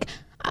they're like,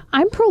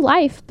 I'm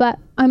pro-life, but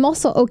I'm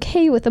also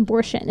okay with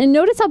abortion. And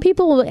notice how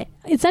people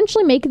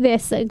essentially make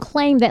this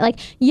claim that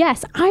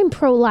yes, I'm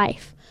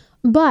pro-life,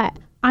 but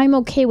I'm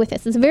okay with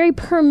this. It's very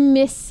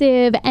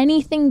permissive,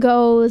 anything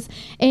goes.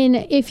 And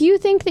if you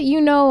think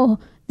that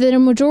that a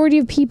majority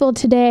of people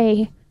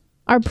today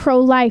are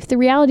pro-life, the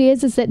reality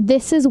is that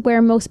this is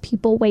where most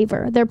people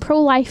waver. They're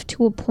pro-life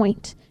to a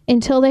point,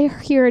 until they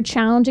hear a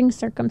challenging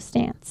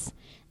circumstance.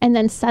 And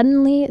then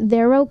suddenly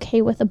they're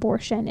okay with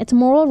abortion. It's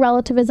moral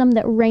relativism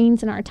that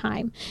reigns in our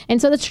time. And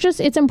so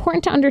it's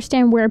important to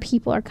understand where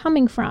people are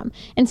coming from.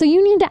 And so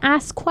you need to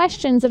ask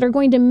questions that are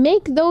going to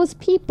make those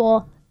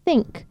people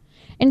think.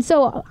 And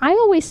so I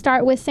always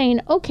start with saying,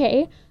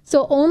 okay,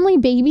 so only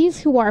babies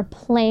who are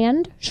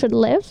planned should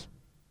live?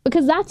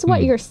 Because that's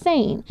what you're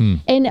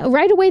saying. And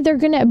right away they're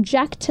going to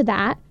object to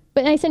that.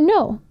 But I said,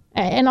 no.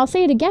 And I'll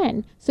say it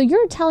again. So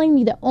you're telling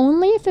me that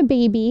only if a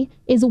baby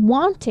is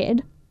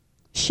wanted,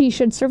 she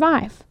should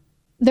survive.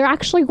 They're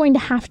actually going to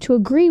have to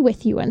agree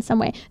with you in some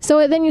way.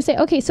 So then you say,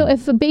 okay, so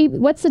if a baby,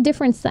 what's the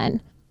difference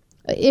then?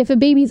 If a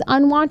baby's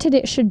unwanted,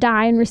 it should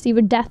die and receive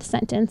a death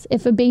sentence.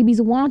 If a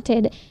baby's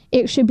wanted,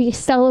 it should be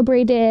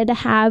celebrated,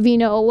 have,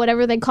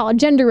 whatever they call a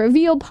gender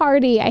reveal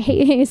party. I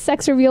hate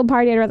sex reveal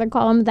party. I'd rather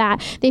call them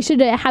that. They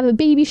should have a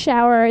baby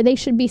shower. They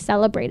should be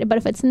celebrated. But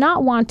if it's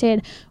not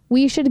wanted,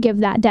 we should give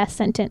that death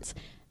sentence.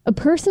 A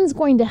person's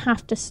going to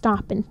have to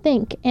stop and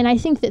think. And I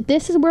think that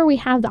this is where we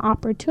have the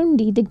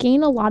opportunity to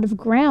gain a lot of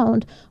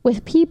ground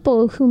with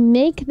people who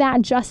make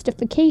that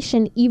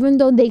justification, even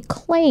though they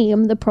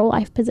claim the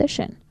pro-life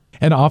position.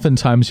 And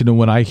oftentimes,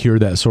 when I hear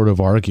that sort of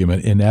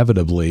argument,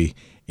 inevitably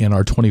in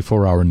our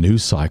 24-hour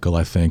news cycle,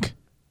 I think,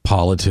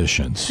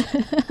 politicians.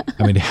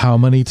 I mean, how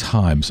many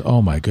times,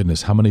 oh my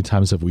goodness, how many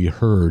times have we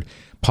heard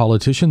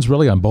politicians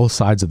really on both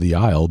sides of the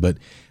aisle, but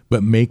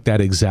make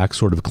that exact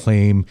sort of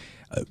claim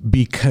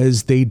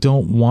because they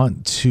don't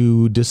want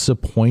to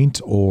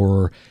disappoint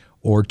or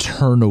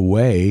turn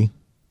away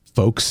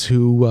folks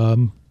who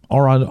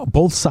are on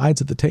both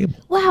sides of the table.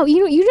 Wow,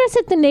 you just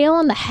hit the nail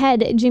on the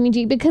head, Jimmy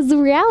G, because the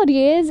reality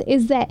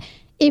is that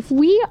if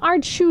we are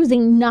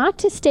choosing not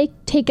to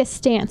take a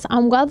stance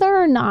on whether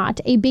or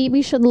not a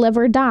baby should live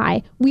or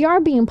die, we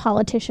are being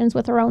politicians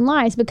with our own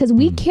lives because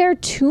we care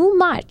too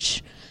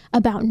much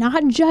about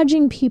not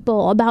judging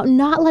people, about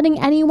not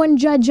letting anyone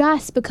judge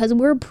us because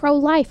we're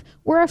pro-life.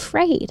 We're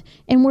afraid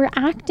and we're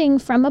acting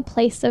from a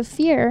place of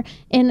fear.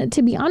 And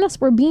to be honest,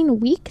 we're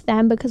being weak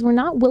then because we're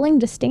not willing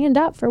to stand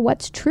up for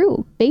what's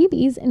true.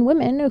 Babies and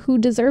women who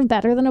deserve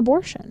better than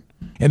abortion.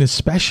 And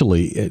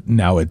especially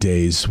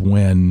nowadays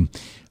when,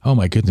 oh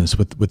my goodness,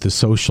 with the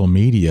social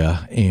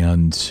media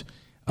and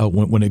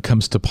when it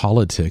comes to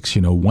politics,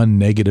 one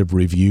negative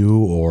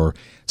review or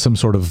some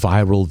sort of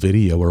viral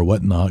video or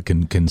whatnot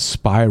can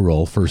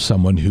spiral for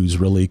someone who's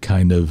really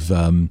kind of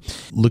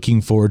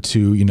looking forward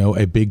to,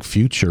 a big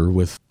future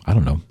with, I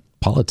don't know,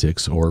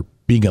 politics or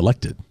being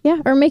elected. Yeah,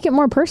 or make it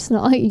more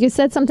personal. You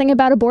said something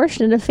about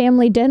abortion at a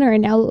family dinner,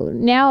 and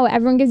now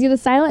everyone gives you the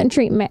silent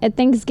treatment at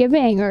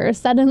Thanksgiving, or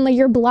suddenly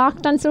you're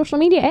blocked on social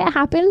media. It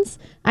happens.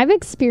 I've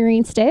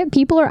experienced it.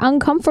 People are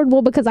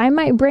uncomfortable because I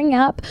might bring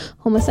up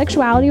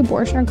homosexuality,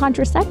 abortion, or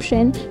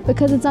contraception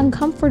because it's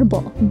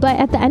uncomfortable. But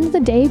at the end of the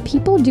day,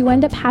 people do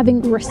end up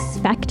having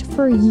respect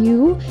for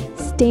you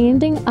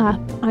standing up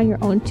on your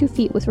own 2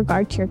 feet with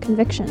regard to your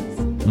convictions.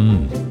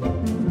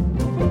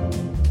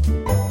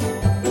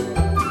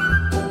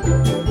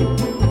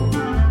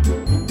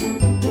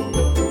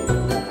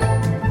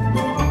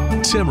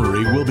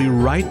 Timmerie will be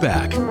right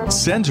back.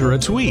 Send her a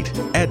tweet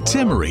at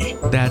Timmerie.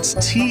 That's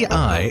TIMMERIE.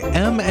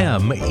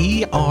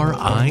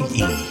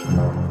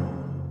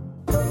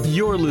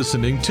 You're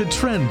listening to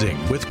Trending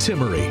with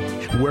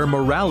Timmerie, where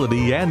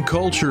morality and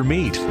culture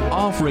meet,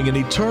 offering an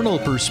eternal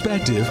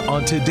perspective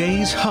on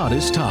today's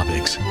hottest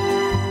topics.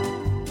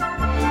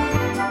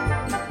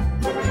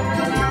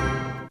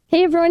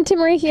 Hey everyone,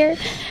 Timmerie here.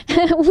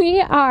 We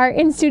are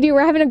in studio.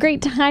 We're having a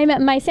great time.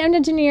 My sound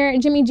engineer,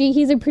 Jimmy G,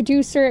 he's a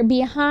producer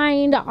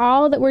behind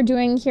all that we're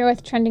doing here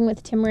with Trending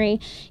with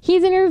Timmerie.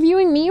 He's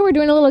interviewing me. We're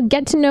doing a little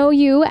get to know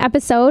you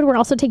episode. We're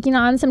also taking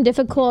on some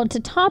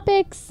difficult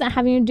topics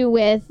having to do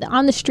with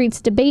on the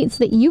streets debates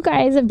that you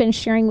guys have been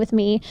sharing with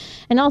me,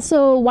 and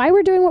also why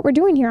we're doing what we're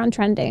doing here on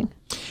Trending.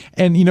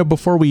 And,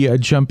 before we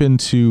jump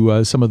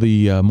into some of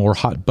the more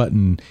hot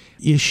button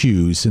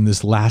issues in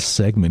this last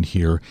segment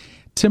here,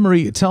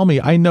 Timmerie, tell me,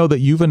 I know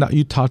that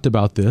you talked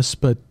about this,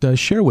 but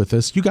share with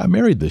us, you got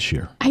married this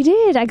year. I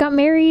did. I got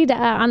married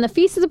on the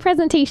Feast of the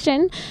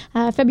Presentation,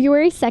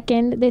 February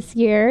 2nd this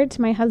year,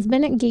 to my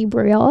husband,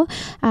 Gabriel.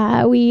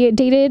 We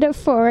dated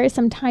for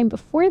some time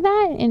before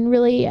that, and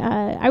really,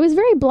 I was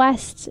very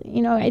blessed.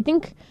 I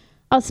think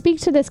I'll speak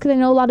to this because I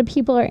know a lot of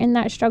people are in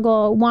that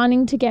struggle,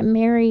 wanting to get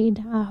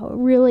married,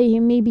 really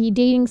maybe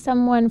dating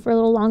someone for a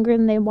little longer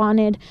than they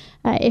wanted.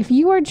 If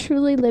you are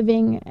truly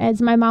living,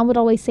 as my mom would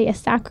always say, a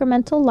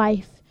sacramental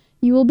life,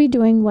 you will be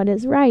doing what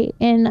is right.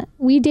 And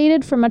we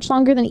dated for much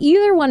longer than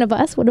either one of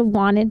us would have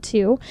wanted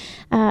to,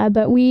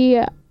 but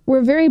we're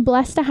very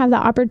blessed to have the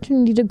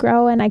opportunity to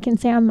grow, and I can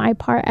say on my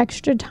part,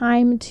 extra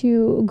time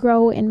to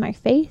grow in my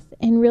faith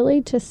and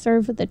really to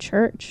serve the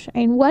church.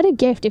 And what a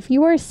gift. If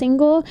you are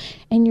single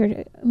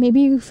and maybe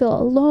you feel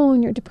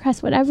alone, you're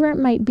depressed, whatever it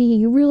might be,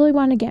 you really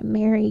want to get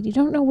married, you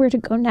don't know where to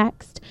go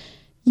next,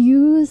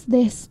 use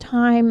this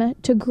time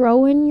to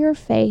grow in your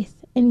faith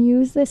and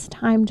use this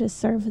time to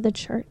serve the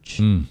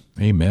church.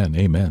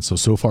 Amen.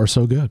 So far,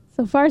 so good.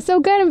 So far, so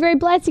good. I'm very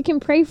blessed. You can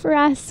pray for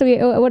us.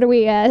 So what are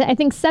we? I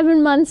think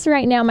 7 months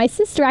right now. My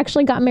sister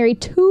actually got married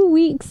 2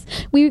 weeks.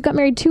 We got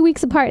married 2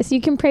 weeks apart. So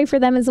you can pray for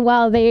them as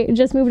well. They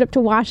just moved up to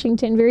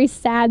Washington. Very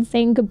sad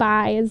saying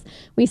goodbye as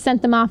we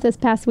sent them off this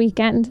past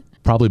weekend.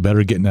 Probably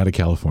better getting out of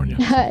California.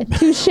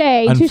 Touche.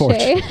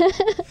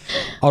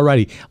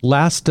 Alrighty.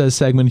 Last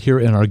segment here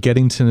in our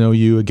Getting to Know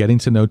You, Getting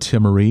to Know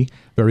Timmerie,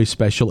 very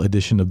special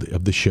edition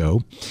of the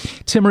show.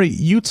 Timmerie,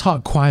 you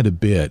talk quite a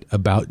bit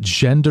about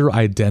gender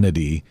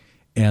identity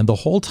and the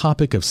whole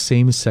topic of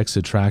same-sex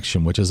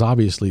attraction, which has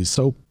obviously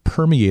so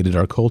permeated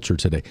our culture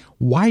today.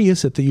 Why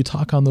is it that you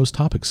talk on those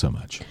topics so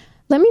much?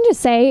 Let me just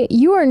say,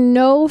 you are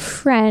no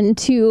friend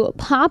to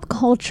pop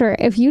culture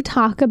if you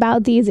talk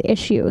about these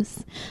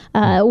issues.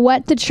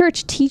 What the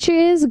church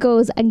teaches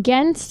goes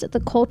against the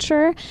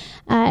culture.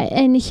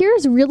 And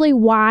here's really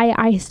why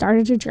I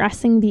started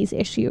addressing these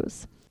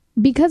issues.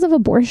 Because of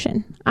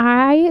abortion.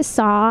 I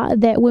saw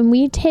that when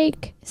we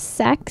take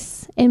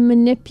sex and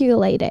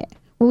manipulate it,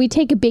 when we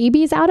take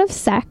babies out of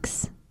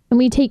sex, and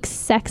we take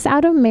sex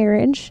out of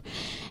marriage,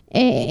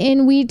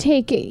 And we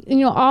take,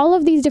 all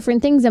of these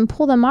different things and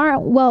pull them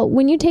out. Well,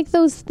 when you take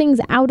those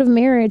things out of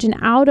marriage and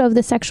out of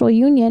the sexual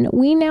union,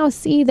 we now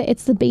see that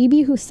it's the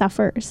baby who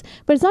suffers.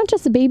 But it's not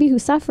just the baby who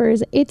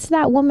suffers. It's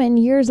that woman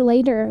years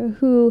later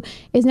who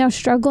is now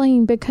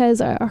struggling because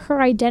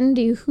her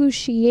identity, who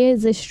she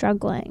is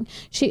struggling.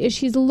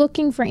 She's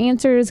looking for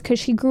answers because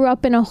she grew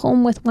up in a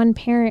home with one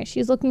parent.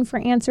 She's looking for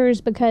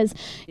answers because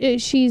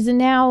she's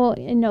now,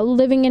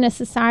 living in a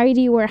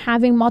society where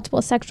having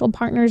multiple sexual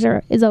partners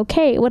is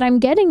okay. What I'm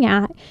getting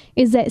at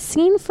is that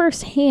seen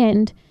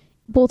firsthand,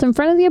 both in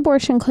front of the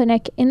abortion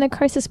clinic, in the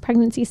crisis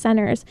pregnancy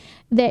centers,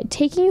 that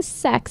taking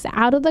sex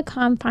out of the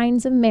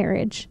confines of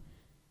marriage,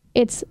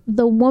 it's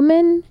the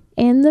woman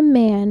and the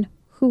man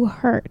who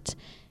hurt.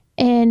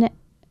 And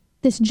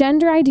this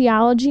gender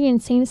ideology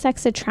and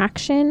same-sex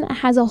attraction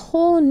has a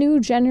whole new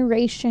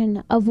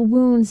generation of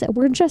wounds that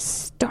we're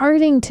just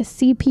starting to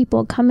see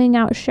people coming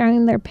out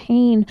sharing their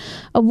pain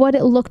of what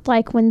it looked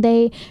like when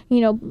they,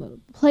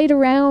 played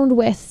around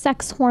with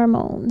sex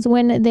hormones,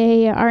 when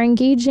they are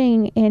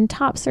engaging in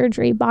top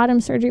surgery, bottom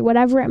surgery,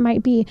 whatever it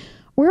might be.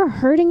 We're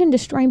hurting and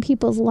destroying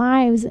people's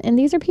lives. And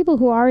these are people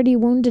who are already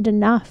wounded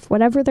enough,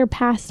 whatever their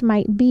past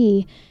might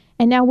be.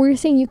 And now we're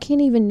saying you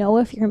can't even know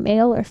if you're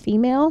male or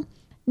female.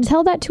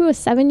 Tell that to a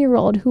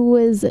 7-year-old who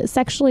was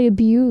sexually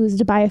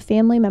abused by a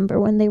family member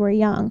when they were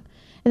young.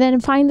 And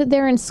then find that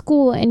they're in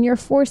school and you're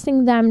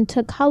forcing them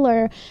to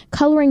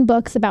coloring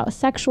books about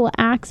sexual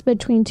acts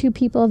between two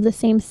people of the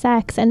same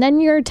sex. And then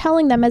you're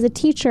telling them as a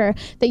teacher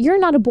that you're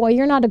not a boy,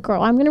 you're not a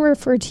girl. I'm going to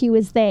refer to you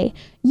as they.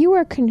 You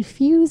are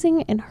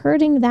confusing and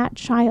hurting that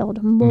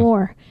child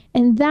more.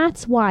 And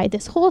that's why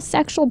this whole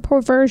sexual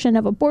perversion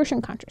of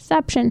abortion,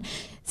 contraception,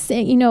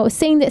 saying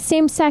that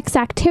same-sex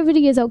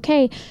activity is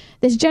okay,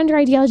 this gender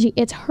ideology,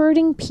 it's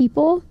hurting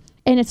people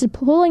and it's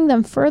pulling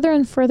them further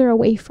and further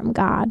away from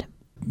God.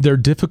 They're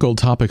difficult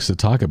topics to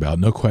talk about,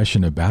 no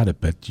question about it,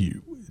 but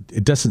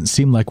it doesn't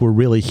seem like we're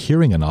really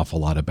hearing an awful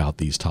lot about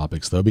these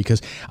topics, though,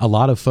 because a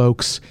lot of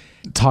folks,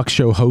 talk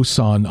show hosts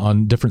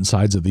on different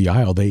sides of the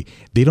aisle, they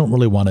don't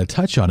really want to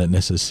touch on it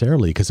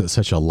necessarily because it's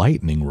such a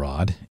lightning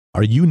rod.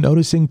 Are you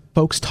noticing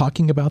folks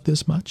talking about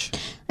this much?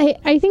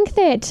 I think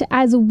that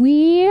I've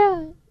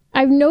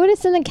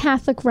noticed in the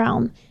Catholic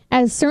realm,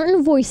 as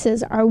certain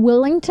voices are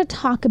willing to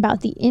talk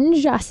about the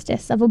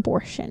injustice of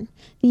abortion,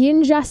 the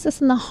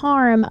injustice and the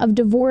harm of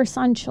divorce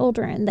on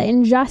children, the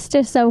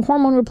injustice of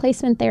hormone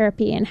replacement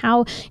therapy and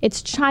how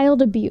it's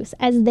child abuse,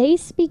 as they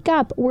speak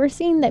up, we're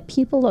seeing that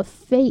people of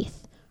faith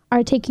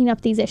are taking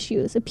up these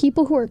issues. The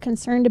people who are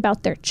concerned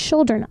about their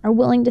children are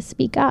willing to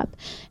speak up.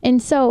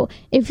 And so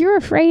if you're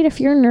afraid, if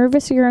you're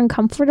nervous or you're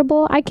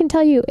uncomfortable, I can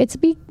tell you it's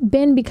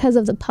been because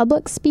of the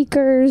public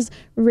speakers,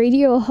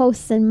 radio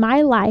hosts in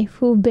my life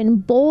who've been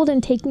bold in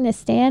taking a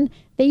stand.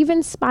 They've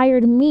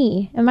inspired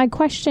me. And my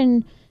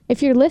question,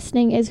 if you're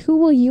listening, is who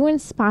will you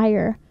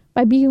inspire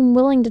by being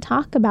willing to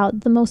talk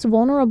about the most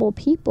vulnerable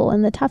people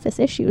and the toughest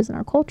issues in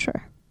our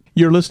culture?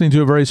 You're listening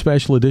to a very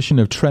special edition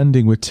of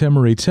Trending with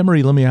Timmerie.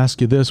 Timmerie, let me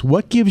ask you this.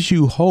 What gives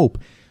you hope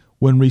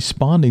when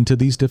responding to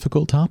these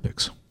difficult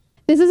topics?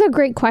 This is a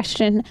great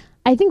question.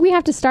 I think we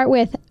have to start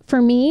with,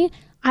 for me,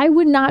 I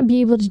would not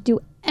be able to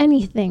do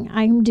anything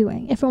I'm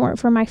doing if it weren't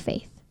for my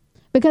faith.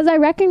 Because I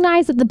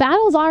recognize that the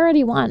battle's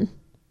already won.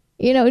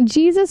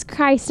 Jesus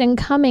Christ and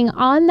coming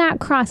on that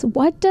cross,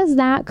 what does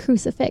that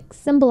crucifix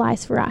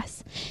symbolize for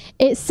us?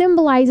 It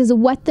symbolizes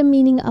what the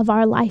meaning of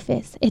our life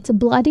is. It's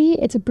bloody,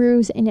 it's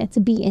bruised, and it's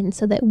beaten,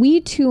 so that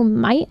we too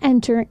might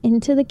enter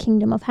into the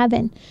kingdom of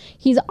heaven.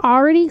 He's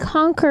already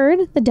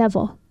conquered the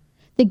devil.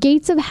 The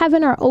gates of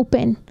heaven are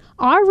open.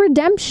 Our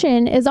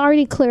redemption is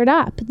already cleared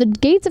up. The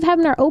gates of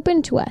heaven are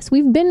open to us.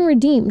 We've been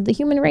redeemed. The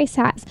human race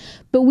has.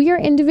 But we are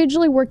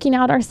individually working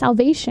out our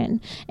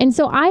salvation. And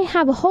so I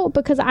have hope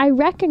because I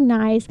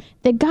recognize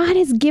that God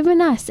has given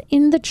us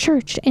in the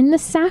church, in the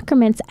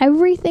sacraments,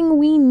 everything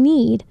we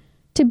need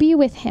to be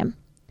with him.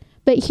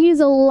 But he's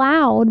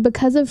allowed,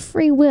 because of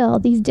free will,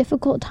 these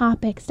difficult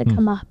topics to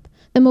come up,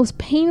 the most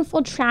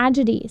painful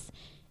tragedies.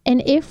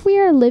 And if we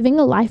are living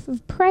a life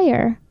of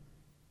prayer,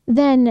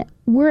 then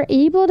we're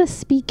able to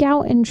speak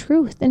out in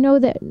truth and know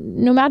that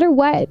no matter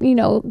what,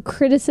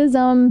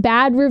 criticism,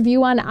 bad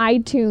review on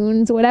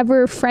iTunes,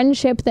 whatever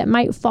friendship that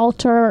might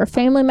falter or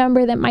family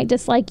member that might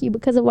dislike you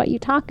because of what you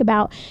talk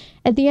about,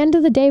 at the end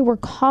of the day, we're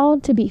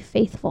called to be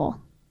faithful.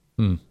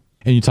 And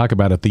you talk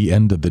about at the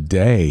end of the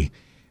day,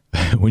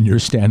 when you're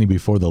standing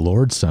before the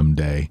Lord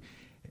someday,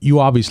 you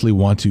obviously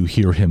want to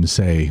hear him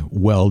say,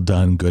 "Well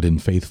done, good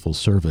and faithful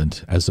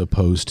servant," as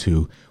opposed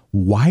to,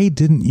 "Why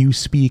didn't you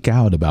speak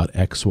out about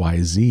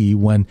XYZ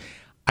when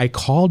I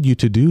called you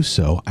to do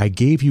so? I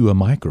gave you a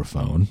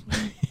microphone,"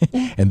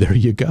 and there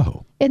you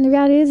go. And the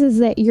reality is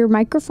that your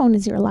microphone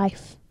is your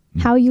life,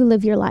 how you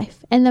live your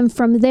life. And then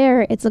from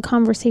there, it's the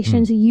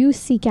conversations you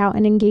seek out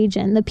and engage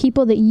in, the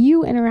people that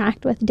you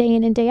interact with day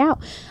in and day out.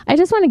 I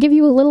just want to give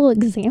you a little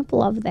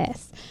example of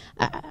this.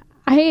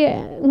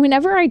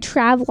 whenever I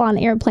travel on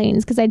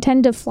airplanes, because I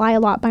tend to fly a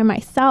lot by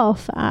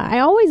myself, I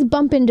always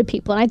bump into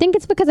people. And I think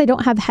it's because I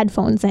don't have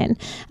headphones in.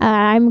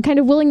 I'm kind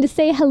of willing to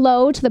say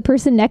hello to the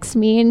person next to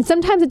me. And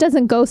sometimes it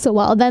doesn't go so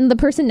well. Then the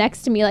person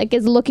next to me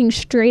is looking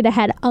straight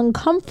ahead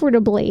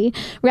uncomfortably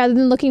rather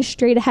than looking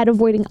straight ahead,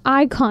 avoiding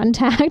eye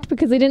contact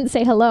because they didn't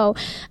say hello.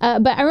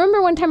 But I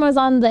remember one time I was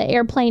on the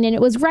airplane, and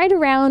it was right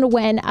around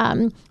when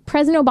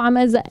President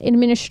Obama's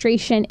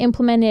administration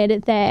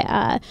implemented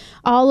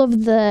all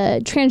of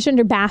the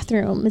transgender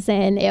bathrooms,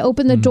 and it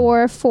opened the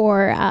door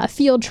for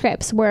field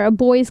trips where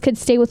boys could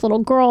stay with little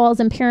girls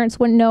and parents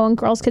wouldn't know, and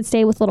girls could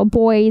stay with little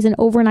boys, and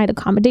overnight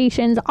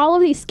accommodations, all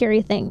of these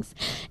scary things.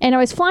 And I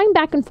was flying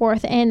back and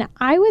forth, and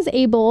I was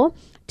able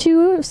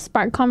to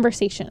spark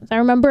conversations. I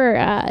remember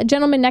a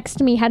gentleman next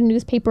to me had a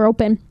newspaper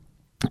open,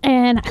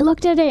 and I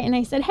looked at it and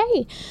I said,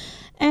 hey,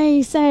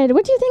 I said,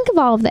 what do you think of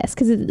all of this?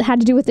 Because it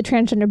had to do with the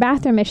transgender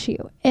bathroom issue.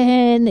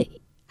 And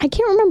I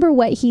can't remember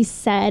what he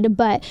said,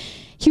 but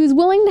he was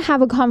willing to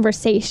have a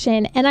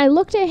conversation. And I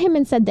looked at him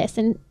and said this,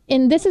 and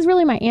this is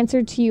really my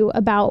answer to you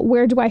about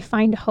where do I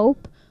find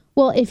hope?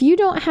 Well, if you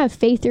don't have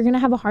faith, you're going to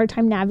have a hard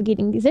time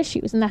navigating these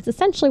issues. And that's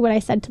essentially what I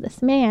said to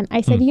this man.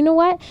 I said, you know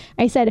what?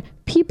 I said,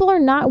 people are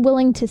not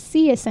willing to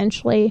see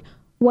essentially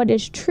what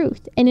is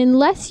truth. And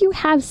unless you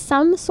have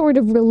some sort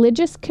of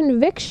religious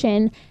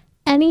conviction,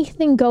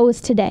 anything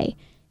goes today.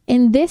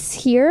 And this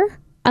here,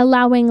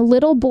 allowing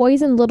little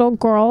boys and little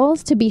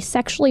girls to be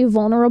sexually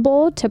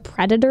vulnerable to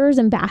predators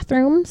in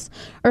bathrooms,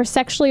 or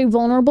sexually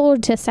vulnerable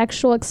to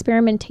sexual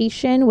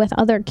experimentation with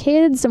other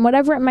kids and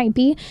whatever it might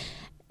be,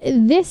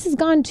 this has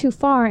gone too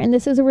far. And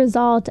this is a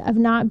result of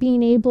not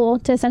being able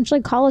to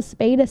essentially call a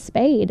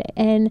spade,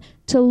 and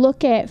to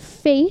look at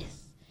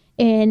faith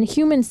and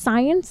human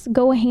science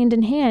go hand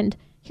in hand.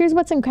 Here's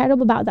what's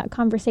incredible about that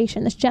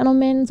conversation. This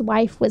gentleman's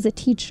wife was a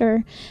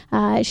teacher.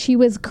 She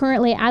was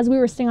currently, as we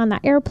were sitting on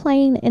that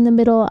airplane, in the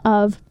middle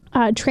of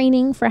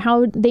training for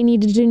how they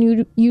needed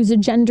to use a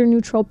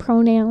gender-neutral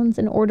pronouns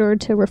in order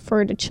to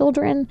refer to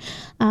children.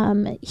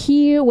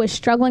 He was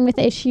struggling with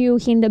the issue.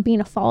 He ended up being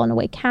a fallen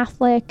away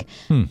Catholic.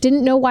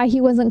 Didn't know why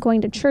he wasn't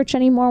going to church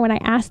anymore. When I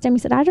asked him, he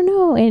said, I don't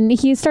know. And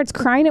he starts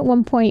crying at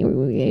one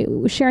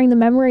point, sharing the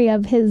memory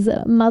of his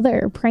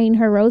mother praying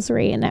her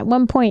rosary. And at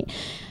one point,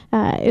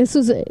 this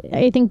was,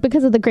 I think,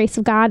 because of the grace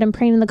of God and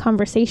praying in the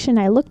conversation,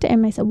 I looked at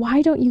him, I said,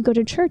 why don't you go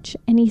to church?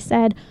 And he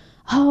said,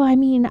 oh, I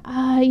mean,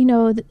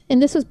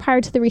 and this was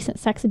prior to the recent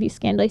sex abuse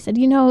scandal. He said,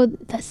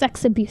 the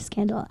sex abuse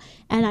scandal.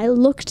 And I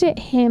looked at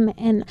him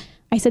and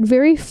I said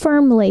very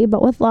firmly,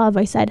 but with love,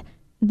 I said,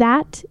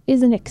 that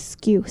is an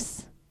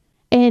excuse.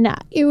 And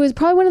it was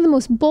probably one of the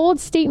most bold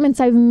statements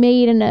I've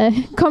made in a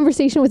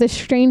conversation with a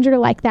stranger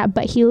like that.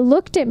 But he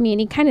looked at me and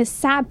he kind of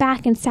sat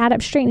back and sat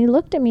up straight, and he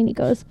looked at me and he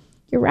goes,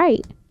 you're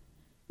right.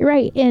 You're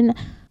right. And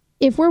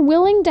if we're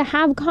willing to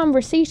have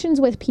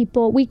conversations with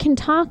people, we can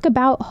talk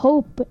about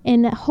hope,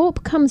 and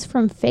hope comes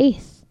from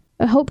faith.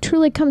 Hope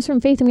truly comes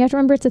from faith, and we have to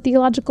remember it's a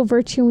theological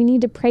virtue. We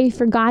need to pray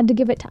for God to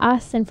give it to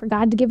us and for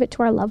God to give it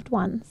to our loved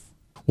ones.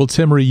 Well,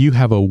 Timmerie, you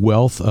have a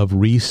wealth of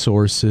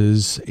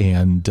resources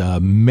and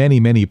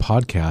many, many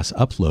podcast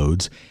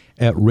uploads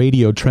at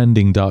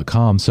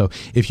radiotrending.com. So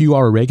if you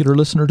are a regular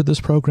listener to this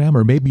program,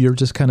 or maybe you're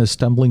just kind of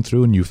stumbling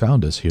through and you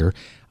found us here,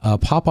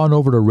 pop on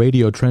over to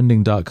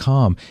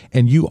radiotrending.com,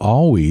 and you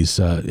always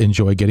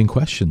enjoy getting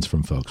questions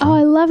from folks. Right? Oh,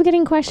 I love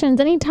getting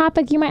questions. Any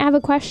topic you might have a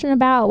question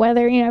about,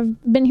 whether, I've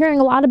been hearing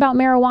a lot about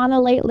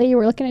marijuana lately.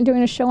 We're looking at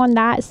doing a show on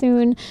that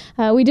soon.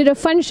 We did a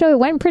fun show. It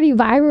went pretty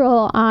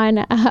viral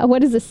on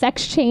what is a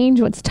sex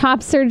change, what's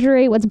top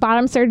surgery, what's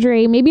bottom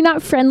surgery, maybe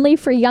not friendly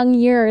for young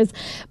years,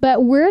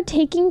 but we're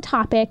taking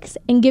topics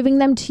and giving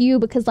them to you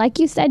because, like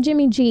you said,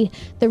 Jimmy G,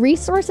 the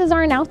resources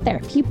aren't out there.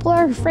 People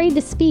are afraid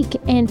to speak,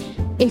 and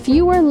if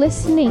you are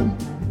listening,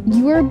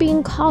 you are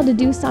being called to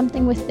do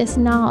something with this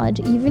knowledge,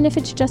 even if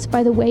it's just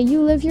by the way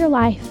you live your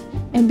life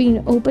and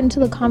being open to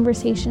the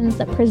conversations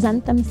that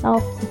present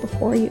themselves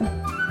before you.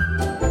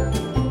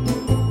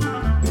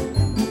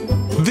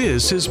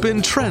 This has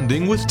been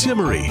Trending with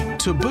Timmerie.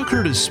 To book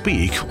her to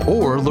speak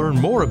or learn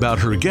more about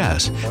her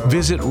guests,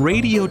 visit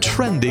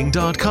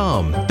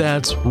radiotrending.com.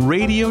 That's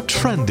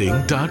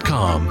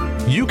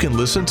radiotrending.com. You can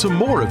listen to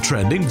more of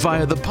Trending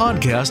via the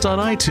podcast on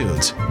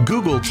iTunes,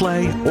 Google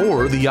Play,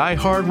 or the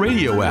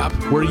iHeartRadio app,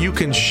 where you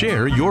can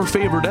share your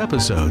favorite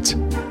episodes.